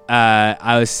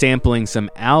 I was sampling some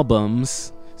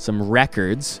albums, some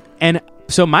records. And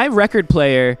so my record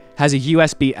player has a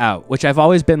USB out, which I've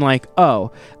always been like,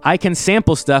 oh, I can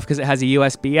sample stuff because it has a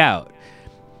USB out.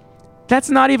 That's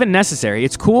not even necessary.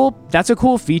 It's cool. That's a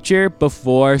cool feature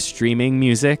before streaming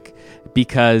music,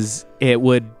 because it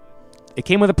would it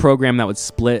came with a program that would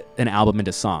split an album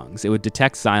into songs. It would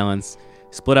detect silence,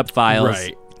 split up files,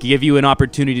 give you an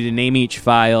opportunity to name each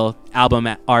file, album,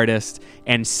 artist,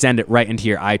 and send it right into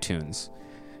your iTunes.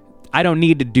 I don't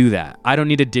need to do that. I don't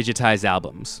need to digitize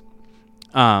albums.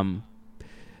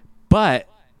 But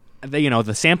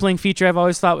the sampling feature I've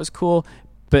always thought was cool.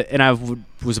 And I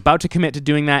was about to commit to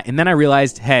doing that, and then I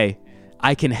realized, hey,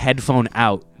 I can headphone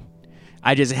out.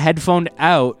 I just headphoned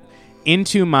out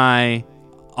into my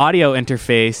audio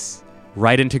interface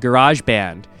right into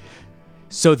GarageBand.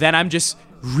 So then I'm just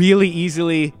really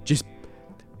easily just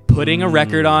putting a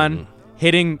record on,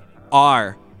 hitting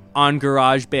R on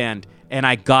GarageBand, and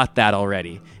I got that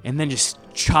already. And then just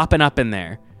chopping up in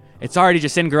there. It's already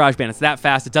just in GarageBand. It's that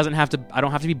fast. It doesn't have to. I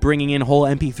don't have to be bringing in whole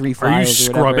MP3 files. Are you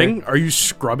scrubbing? Are you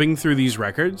scrubbing through these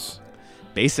records?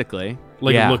 Basically,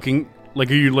 looking. Like,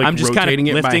 are you I'm just rotating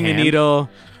kind of lifting the needle.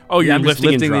 Oh, you're I'm just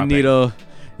lifting the needle.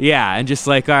 Yeah, and just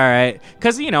like, all right,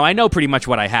 because I know pretty much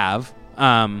what I have.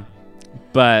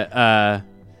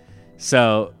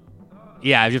 So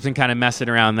yeah, I've just been kind of messing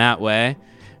around that way.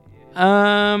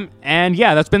 And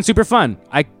yeah, that's been super fun.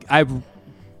 I've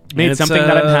made something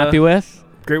that I'm happy with.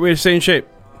 Great way to stay in shape.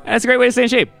 That's a great way to stay in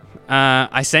shape.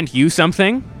 I sent you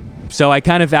something. So I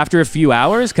kind of, after a few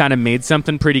hours, kind of made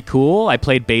something pretty cool. I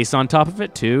played bass on top of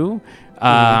it, too.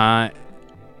 I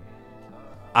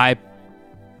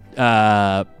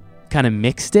kind of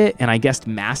mixed it and I guess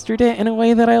mastered it in a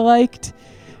way that I liked.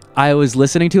 I was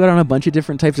listening to it on a bunch of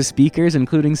different types of speakers,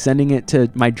 including sending it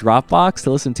to my Dropbox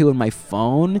to listen to on my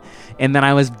phone. And then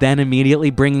I was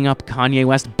immediately bringing up Kanye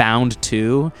West Bound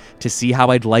 2 to see how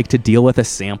I'd like to deal with a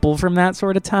sample from that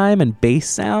sort of time and bass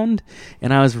sound.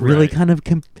 And I was really kind of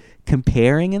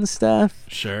comparing and stuff.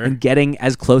 Sure. And getting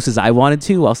as close as I wanted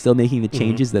to while still making the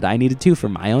changes that I needed to for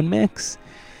my own mix.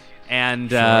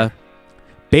 And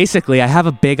basically, I have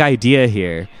a big idea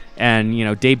here. And,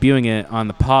 debuting it on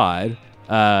the pod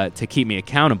to keep me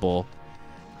accountable.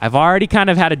 I've already kind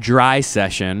of had a dry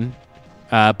session,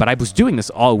 but I was doing this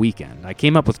all weekend. I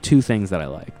came up with 2 things that I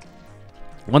liked.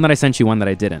 One that I sent you, one that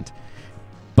I didn't.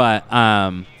 But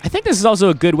I think this is also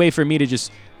a good way for me to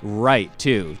just write,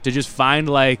 too. To just find,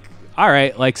 some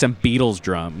Beatles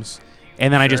drums.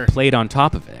 And then I just played on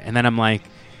top of it. And then I'm like,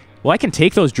 well, I can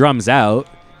take those drums out,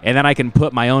 and then I can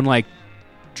put my own,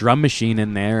 drum machine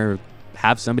in there,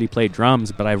 have somebody play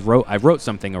drums, but I wrote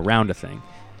something around a thing.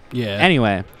 Yeah.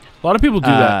 Anyway. A lot of people do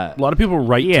that. A lot of people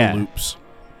write to loops.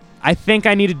 I think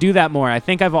I need to do that more. I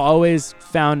think I've always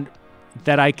found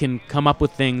that I can come up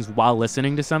with things while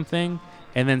listening to something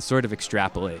and then sort of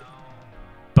extrapolate.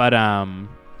 But, what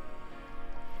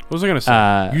was I going to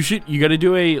say? You got to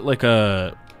do a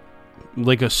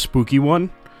spooky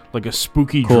one, like a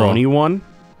spooky droney one.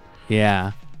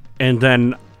 Yeah. And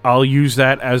then I'll use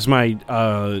that as my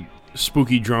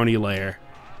spooky droney layer.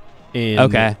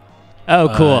 Okay.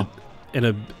 Oh, cool. In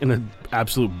a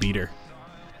absolute beater.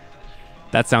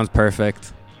 That sounds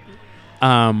perfect.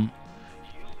 I'm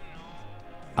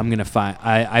gonna find.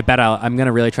 I bet I'm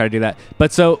gonna really try to do that.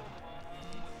 But so,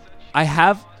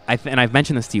 and I've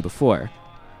mentioned this to you before.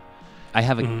 I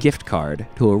have a gift card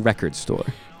to a record store,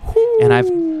 and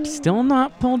I've still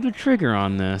not pulled the trigger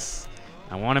on this.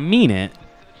 I want to mean it.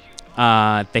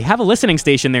 They have a listening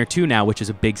station there too now, which is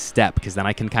a big step because then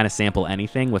I can kind of sample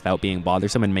anything without being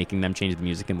bothersome and making them change the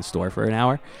music in the store for an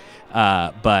hour.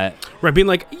 But being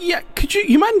like, yeah,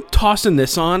 you mind tossing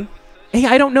this on? Hey,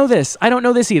 I don't know this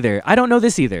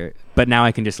either. But now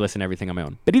I can just listen to everything on my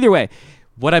own. But either way,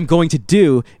 what I'm going to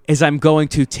do is I'm going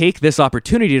to take this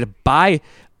opportunity to buy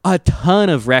a ton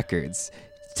of records.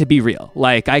 To be real,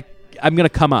 I'm gonna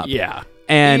come up. Yeah.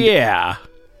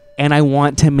 And I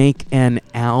want to make an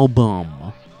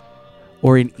album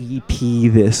or an EP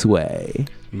this way.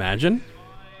 Imagine.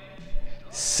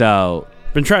 So,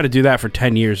 been trying to do that for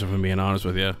 10 years, if I'm being honest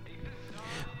with you.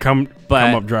 Come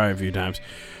up dry a few times.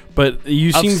 But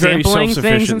you seem very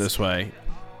self-sufficient this way.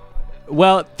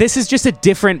 Well, this is just a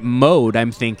different mode,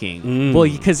 I'm thinking. Well,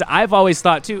 because I've always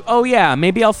thought, too, oh, yeah,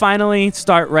 maybe I'll finally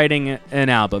start writing an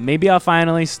album. Maybe I'll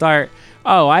finally start,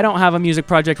 I don't have a music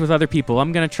project with other people.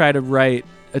 I'm going to try to write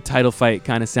a Title Fight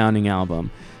kind of sounding album.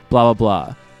 Blah,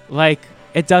 blah, blah.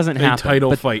 It doesn't happen. A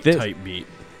Title Fight type beat.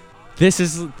 This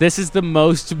is the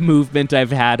most movement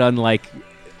I've had on,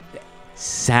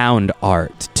 sound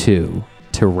art, too,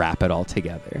 to wrap it all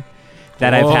together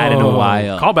that I've had in a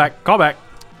while. Call back.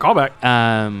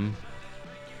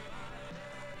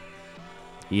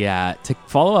 Yeah, to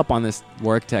follow up on this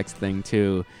work text thing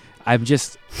too,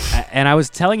 and I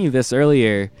was telling you this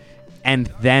earlier,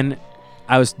 and then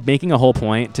I was making a whole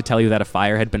point to tell you that a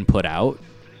fire had been put out,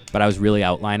 but I was really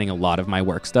outlining a lot of my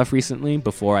work stuff recently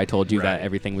before I told you that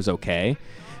everything was okay.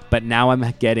 But now I'm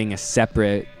getting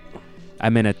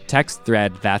I'm in a text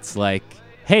thread that's like,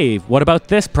 hey, what about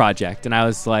this project? And I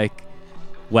was like,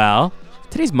 well,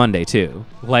 today's Monday too.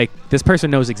 Like, this person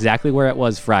knows exactly where it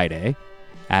was Friday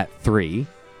at 3.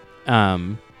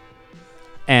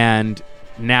 And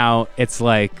now it's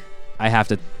like I have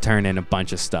to turn in a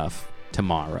bunch of stuff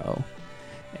tomorrow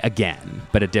again,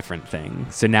 but a different thing.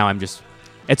 So now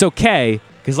it's okay,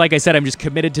 because like I said, I'm just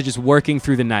committed to just working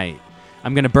through the night.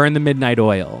 I'm going to burn the midnight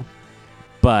oil.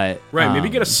 But maybe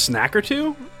get a snack or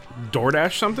two,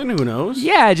 DoorDash something, who knows?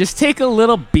 Yeah, just take a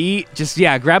little beat. Just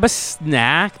grab a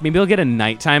snack. Maybe I'll get a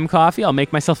nighttime coffee. I'll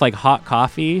make myself like hot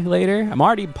coffee later. I'm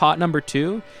already pot number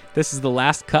 2. This is the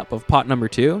last cup of pot number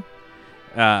 2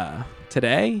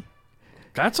 today.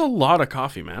 That's a lot of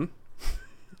coffee, man.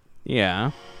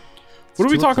 Yeah. What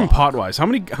are we talking pot wise? How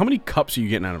many cups are you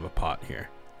getting out of a pot here?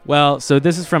 Well, so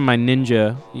this is from my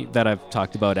Ninja that I've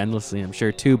talked about endlessly, I'm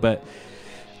sure too, but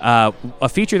a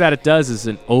feature that it does is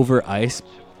an over ice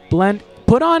blend.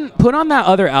 Put on that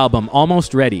other album,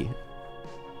 Almost Ready.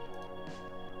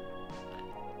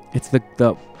 It's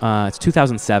it's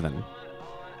 2007.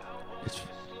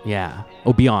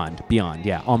 Beyond.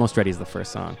 Yeah, Almost Ready is the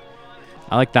first song.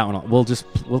 I like that one.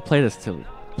 We'll play this till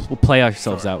we'll play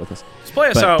ourselves out with this. Let's play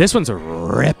us out. This one's a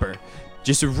ripper.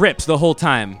 Just rips the whole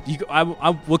time.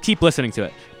 We'll keep listening to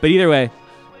it. But either way,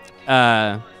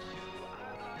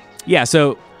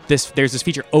 so there's this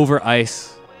feature, over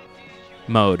ice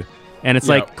mode, and it's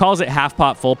like calls it half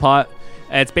pot, full pot.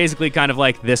 It's basically kind of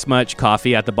like this much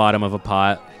coffee at the bottom of a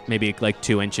pot, maybe like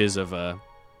 2 inches of I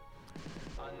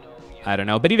don't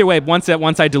know. But either way, once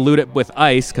I dilute it with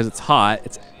ice, because it's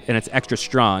hot, and it's extra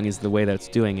strong is the way that it's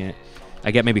doing it, I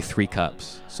get maybe 3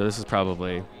 cups. So this is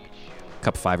probably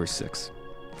cup 5 or 6.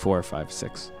 4 or 5,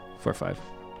 6. 4 or 5.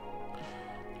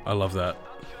 I love that.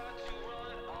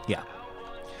 Yeah.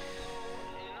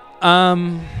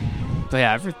 But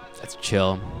yeah, that's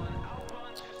chill.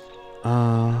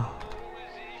 Well,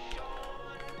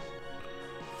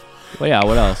 yeah,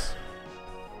 what else?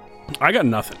 I got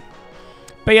nothing.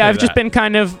 But yeah, I've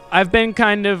been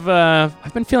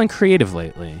feeling creative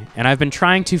lately, and I've been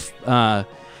trying to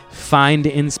find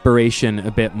inspiration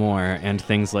a bit more and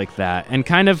things like that, and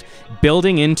kind of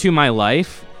building into my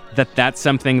life that's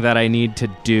something that I need to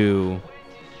do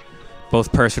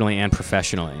both personally and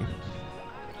professionally.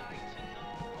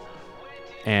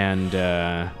 And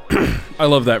I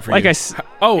love that for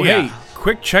you. Hey,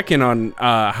 quick check-in on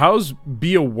how's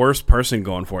Be a Worse Person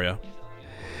going for you?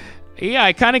 Yeah,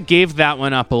 I kind of gave that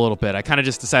one up a little bit. I kind of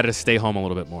just decided to stay home a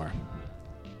little bit more.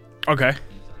 Okay,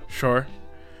 sure.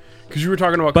 Because you were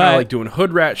talking about kind of like doing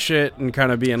hood rat shit and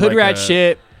kind of being hood rat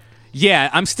shit. Yeah,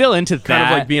 I'm still into that. Kind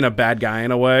of like being a bad guy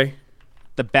in a way.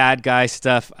 The bad guy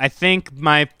stuff. I think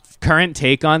my current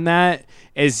take on that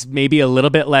is maybe a little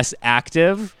bit less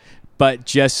active, but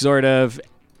just sort of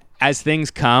as things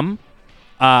come,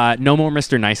 no more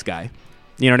Mr. Nice Guy.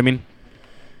 You know what I mean?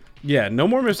 Yeah, no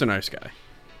more Mr. Nice Guy.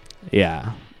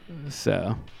 Yeah.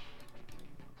 So.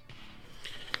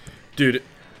 Dude.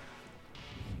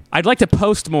 I'd like to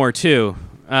post more too.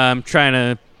 I'm trying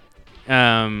to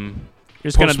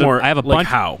just post more. I have a bunch.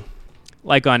 How?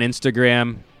 Like on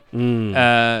Instagram.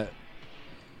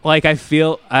 Like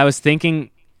I was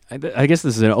thinking, I guess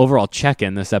this is an overall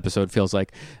check-in this episode feels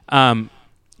like.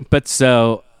 But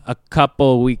so a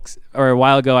couple weeks or a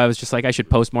while ago I was just like I should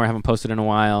post more. I haven't posted in a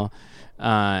while.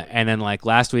 And then like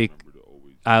last week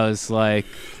I was like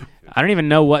I don't even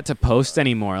know what to post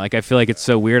anymore. Like I feel like it's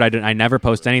so weird. I never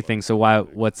post anything. So and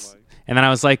then I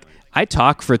was like, I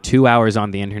talk for 2 hours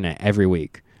on the internet every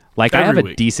week. Like I have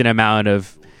a decent amount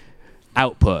of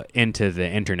output into the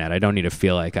internet. I don't need to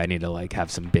feel like I need to like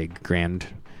have some big grand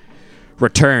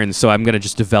returns. So I'm going to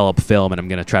just develop film and I'm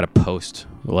going to try to post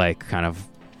like kind of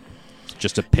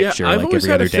just a picture like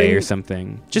every other day or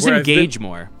something. Just engage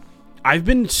more. I've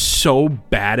been so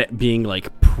bad at being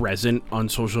like present on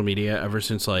social media ever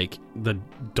since like the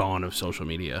dawn of social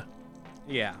media.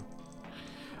 Yeah.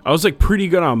 I was like pretty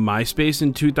good on MySpace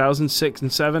in 2006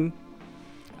 and 7.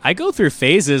 I go through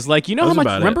phases. Like, you know how much,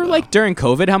 remember like during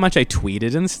COVID, how much I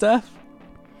tweeted and stuff?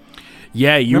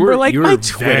 Yeah, you were like my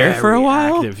Twitter for a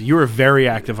while? Active. You were very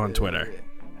active on Twitter.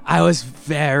 I was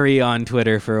very on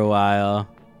Twitter for a while.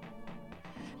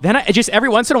 Then I just every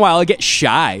once in a while I get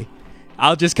shy.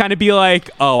 I'll just kind of be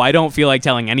like, oh, I don't feel like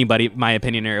telling anybody my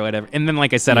opinion or whatever. And then,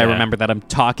 like I said, I remember that I'm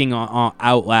talking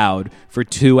out loud for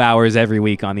 2 hours every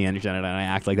week on the internet, and I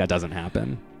act like that doesn't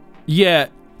happen. Yeah,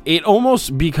 it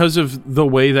almost, because of the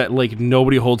way that, like,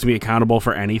 nobody holds me accountable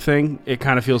for anything, it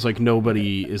kind of feels like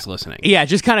nobody is listening. Yeah, it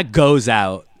just kind of goes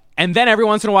out. And then every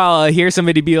once in a while, I hear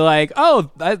somebody be like, "Oh,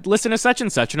 I listen to such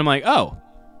and such," and I'm like, "Oh,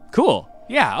 cool,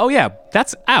 yeah, oh yeah,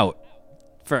 that's out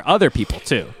for other people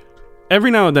too."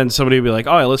 Every now and then, somebody will be like,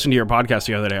 "Oh, I listened to your podcast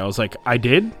the other day." I was like, "I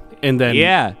did," and then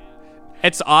yeah,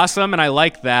 it's awesome, and I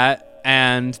like that,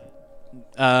 and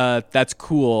that's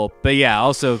cool. But yeah,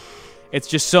 also, it's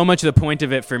just so much of the point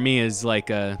of it for me is like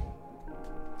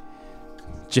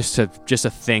just a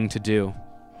thing to do,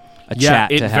 a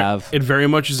chat to have. It very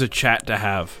much is a chat to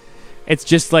have. It's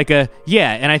just like and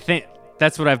I think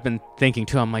that's what I've been thinking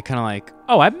too. I'm like kind of like,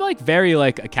 oh, I'm like very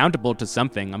like accountable to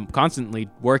something. I'm constantly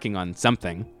working on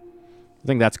something. I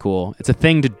think that's cool. It's a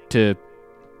thing to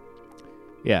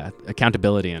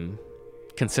accountability and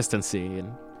consistency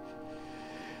and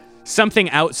something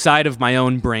outside of my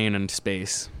own brain and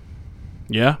space.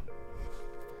 Yeah.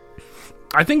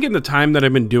 I think in the time that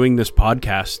I've been doing this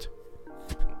podcast,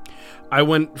 I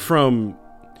went from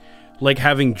like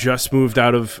having just moved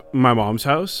out of my mom's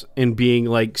house and being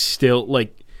like still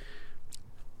like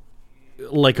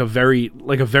a very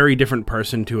different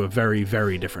person to a very,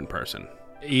 very different person.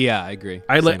 Yeah, I agree.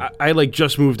 I like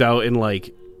just moved out and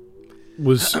like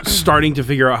was starting to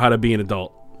figure out how to be an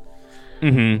adult.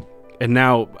 Mm-hmm. And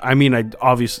now, I mean, I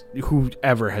obviously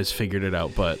whoever has figured it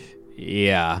out, but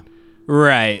yeah,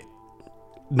 right.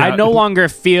 Now, I no longer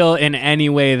feel in any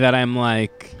way that I'm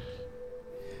like,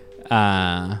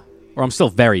 or I'm still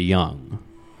very young,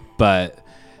 but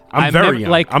I'm very young.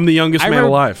 Like, I'm the youngest man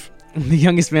alive. I'm the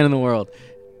youngest man in the world.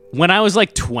 When I was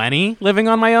like 20, living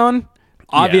on my own,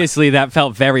 obviously that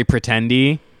felt very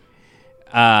pretendy.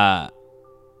 I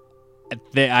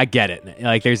get it.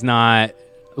 Like, there's not,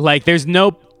 like, there's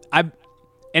no,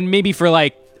 and maybe for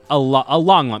like a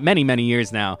long, many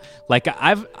years now, like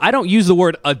I don't use the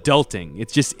word adulting. It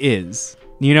just is.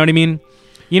 You know what I mean?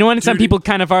 You know when some people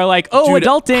kind of are like, oh,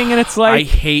 adulting, and it's like, I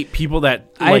hate people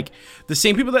that like the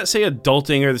same people that say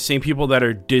adulting are the same people that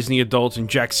are Disney adults and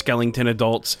Jack Skellington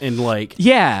adults and like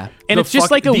and it's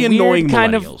just like a weird annoying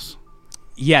kind millennials. of.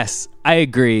 Yes, I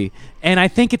agree, and I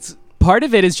think it's part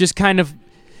of it is just kind of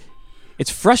it's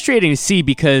frustrating to see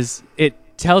because it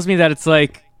tells me that it's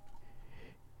like,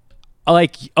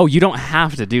 oh, you don't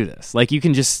have to do this. Like you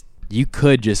could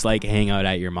just like hang out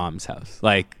at your mom's house.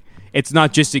 Like it's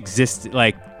not just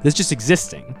like it's just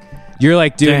existing. You're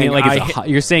like doing it like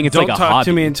you're saying it's like a hobby. Don't talk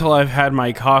to me until I've had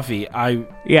my coffee.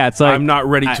 It's like I'm not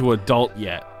ready to adult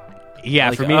yet. Yeah,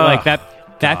 like, for me, like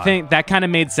that thing that kind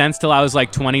of made sense till I was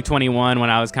like 2021 when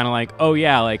I was kind of like, oh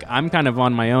yeah, like I'm kind of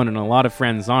on my own and a lot of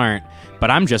friends aren't, but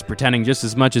I'm just pretending just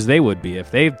as much as they would be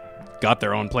if they got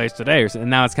their own place today. And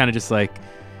now it's kind of just like.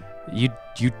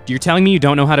 You're telling me you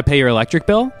don't know how to pay your electric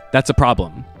bill? That's a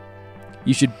problem.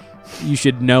 You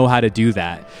should know how to do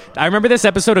that. I remember this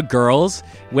episode of Girls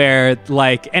where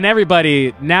like, and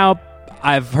everybody now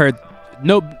I've heard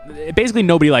basically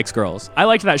nobody likes Girls. I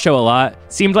liked that show a lot.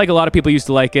 Seemed like a lot of people used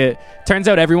to like it. Turns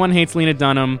out everyone hates Lena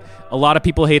Dunham. A lot of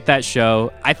people hate that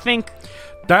show. I think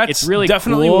it's really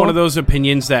definitely cool. One of those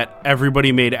opinions that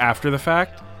everybody made after the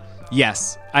fact.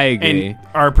 Yes, I agree. And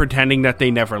are pretending that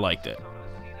they never liked it.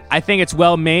 I think it's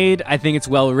well made. I think it's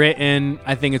well written.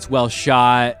 I think it's well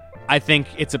shot. I think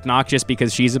it's obnoxious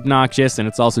because she's obnoxious, and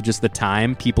it's also just the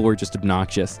time. People were just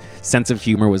obnoxious. Sense of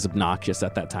humor was obnoxious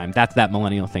at that time. That's that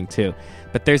millennial thing, too.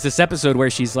 But there's this episode where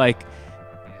she's like,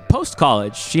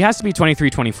 post-college, she has to be 23,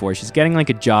 24. She's getting like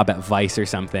a job at Vice or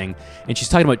something, and she's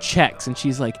talking about checks, and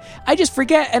she's like, I just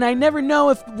forget, and I never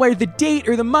know where the date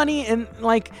or the money, and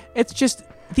like, it's just...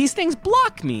 These things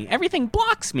block me. Everything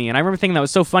blocks me. And I remember thinking that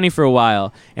was so funny for a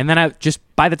while. And then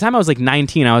by the time I was like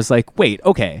 19, I was like, wait,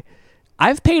 okay.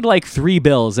 I've paid like 3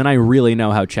 bills and I really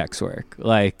know how checks work.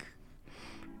 Like,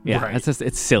 yeah, right.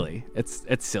 It's silly. It's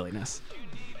silliness.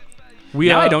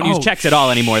 I don't use checks at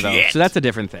all anymore though. So that's a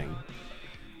different thing.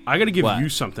 I got to give you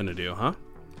something to do, huh?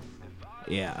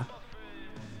 Yeah.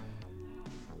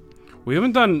 We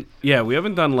haven't done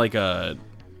like a...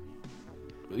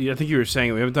 I think you were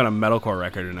saying we haven't done a metalcore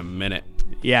record in a minute.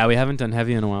 Yeah, we haven't done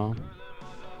heavy in a while.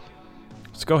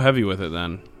 Let's go heavy with it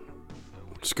then.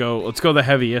 Let's go the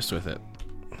heaviest with it.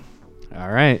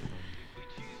 All right.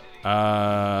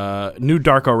 New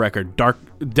Darko record,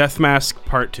 Death Mask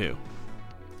Part 2.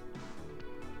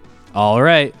 All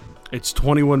right. It's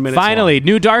 21 minutes Finally, long.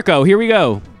 New Darko. Here we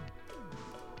go.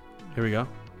 Here we go.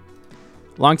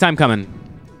 Long time coming.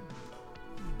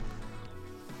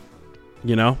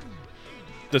 You know?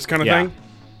 This kind of thing?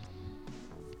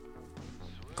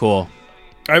 Cool.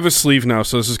 I have a sleeve now,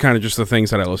 so this is kind of just the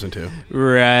things that I listen to.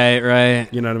 Right.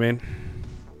 You know what I mean?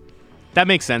 That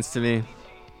makes sense to me.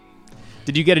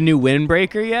 Did you get a new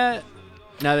windbreaker yet?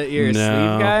 Now that you're a sleeve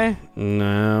guy?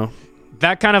 No.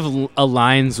 that kind of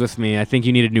aligns with me. I think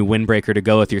you need a new windbreaker to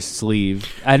go with your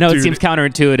sleeve. I know it seems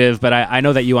counterintuitive, but I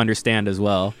know that you understand as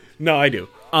well. No, I do.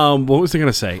 What was I going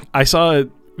to say? I saw a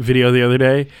video the other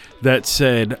day that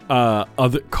said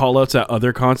other call-outs at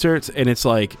other concerts, and it's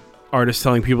like artists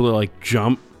telling people to like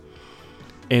jump,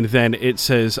 and then it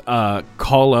says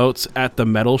call-outs at the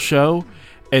metal show,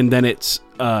 and then it's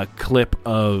a clip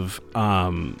of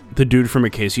the dude from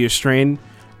Acacia Strain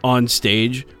on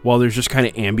stage while there's just kind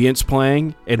of ambience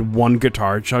playing and one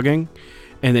guitar chugging,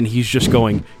 and then he's just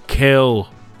going kill.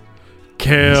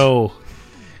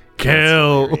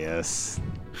 Yes.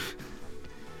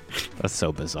 That's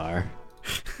so bizarre.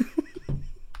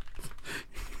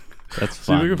 That's fun.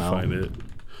 See if we can find it.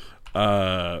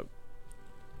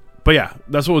 But yeah,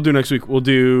 that's what we'll do next week. We'll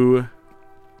do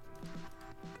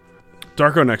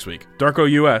Darko next week. Darko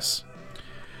US.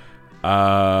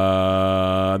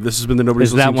 This has been the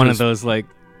Nobody's Listening. Is that one of those like?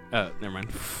 Never mind.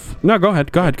 No, go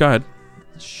ahead.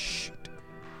 Shoot.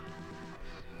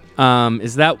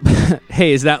 Is that?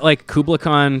 Hey, is that like Kubla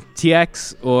Khan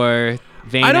TX or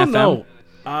Vane FM? I don't know.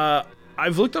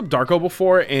 I've looked up Darko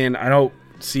before, and I don't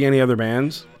see any other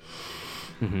bands.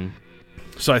 Mm-hmm.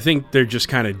 So I think they're just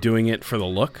kind of doing it for the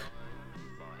look.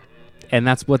 And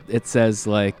that's what it says,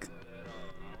 like,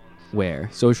 where?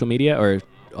 Social media or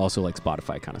also, like,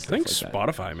 Spotify kind of stuff? I think like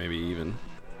Spotify, that? maybe even.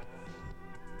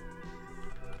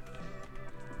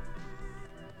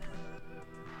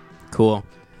 Cool.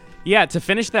 Yeah, to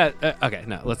finish that... okay,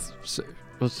 no, let's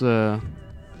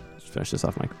finish this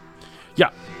off, Mike. Yeah.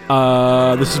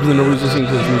 This has been the Nobody's Listening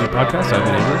to This Music podcast. I've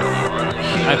been Andrew.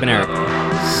 I've been Eric.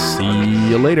 See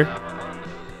you later.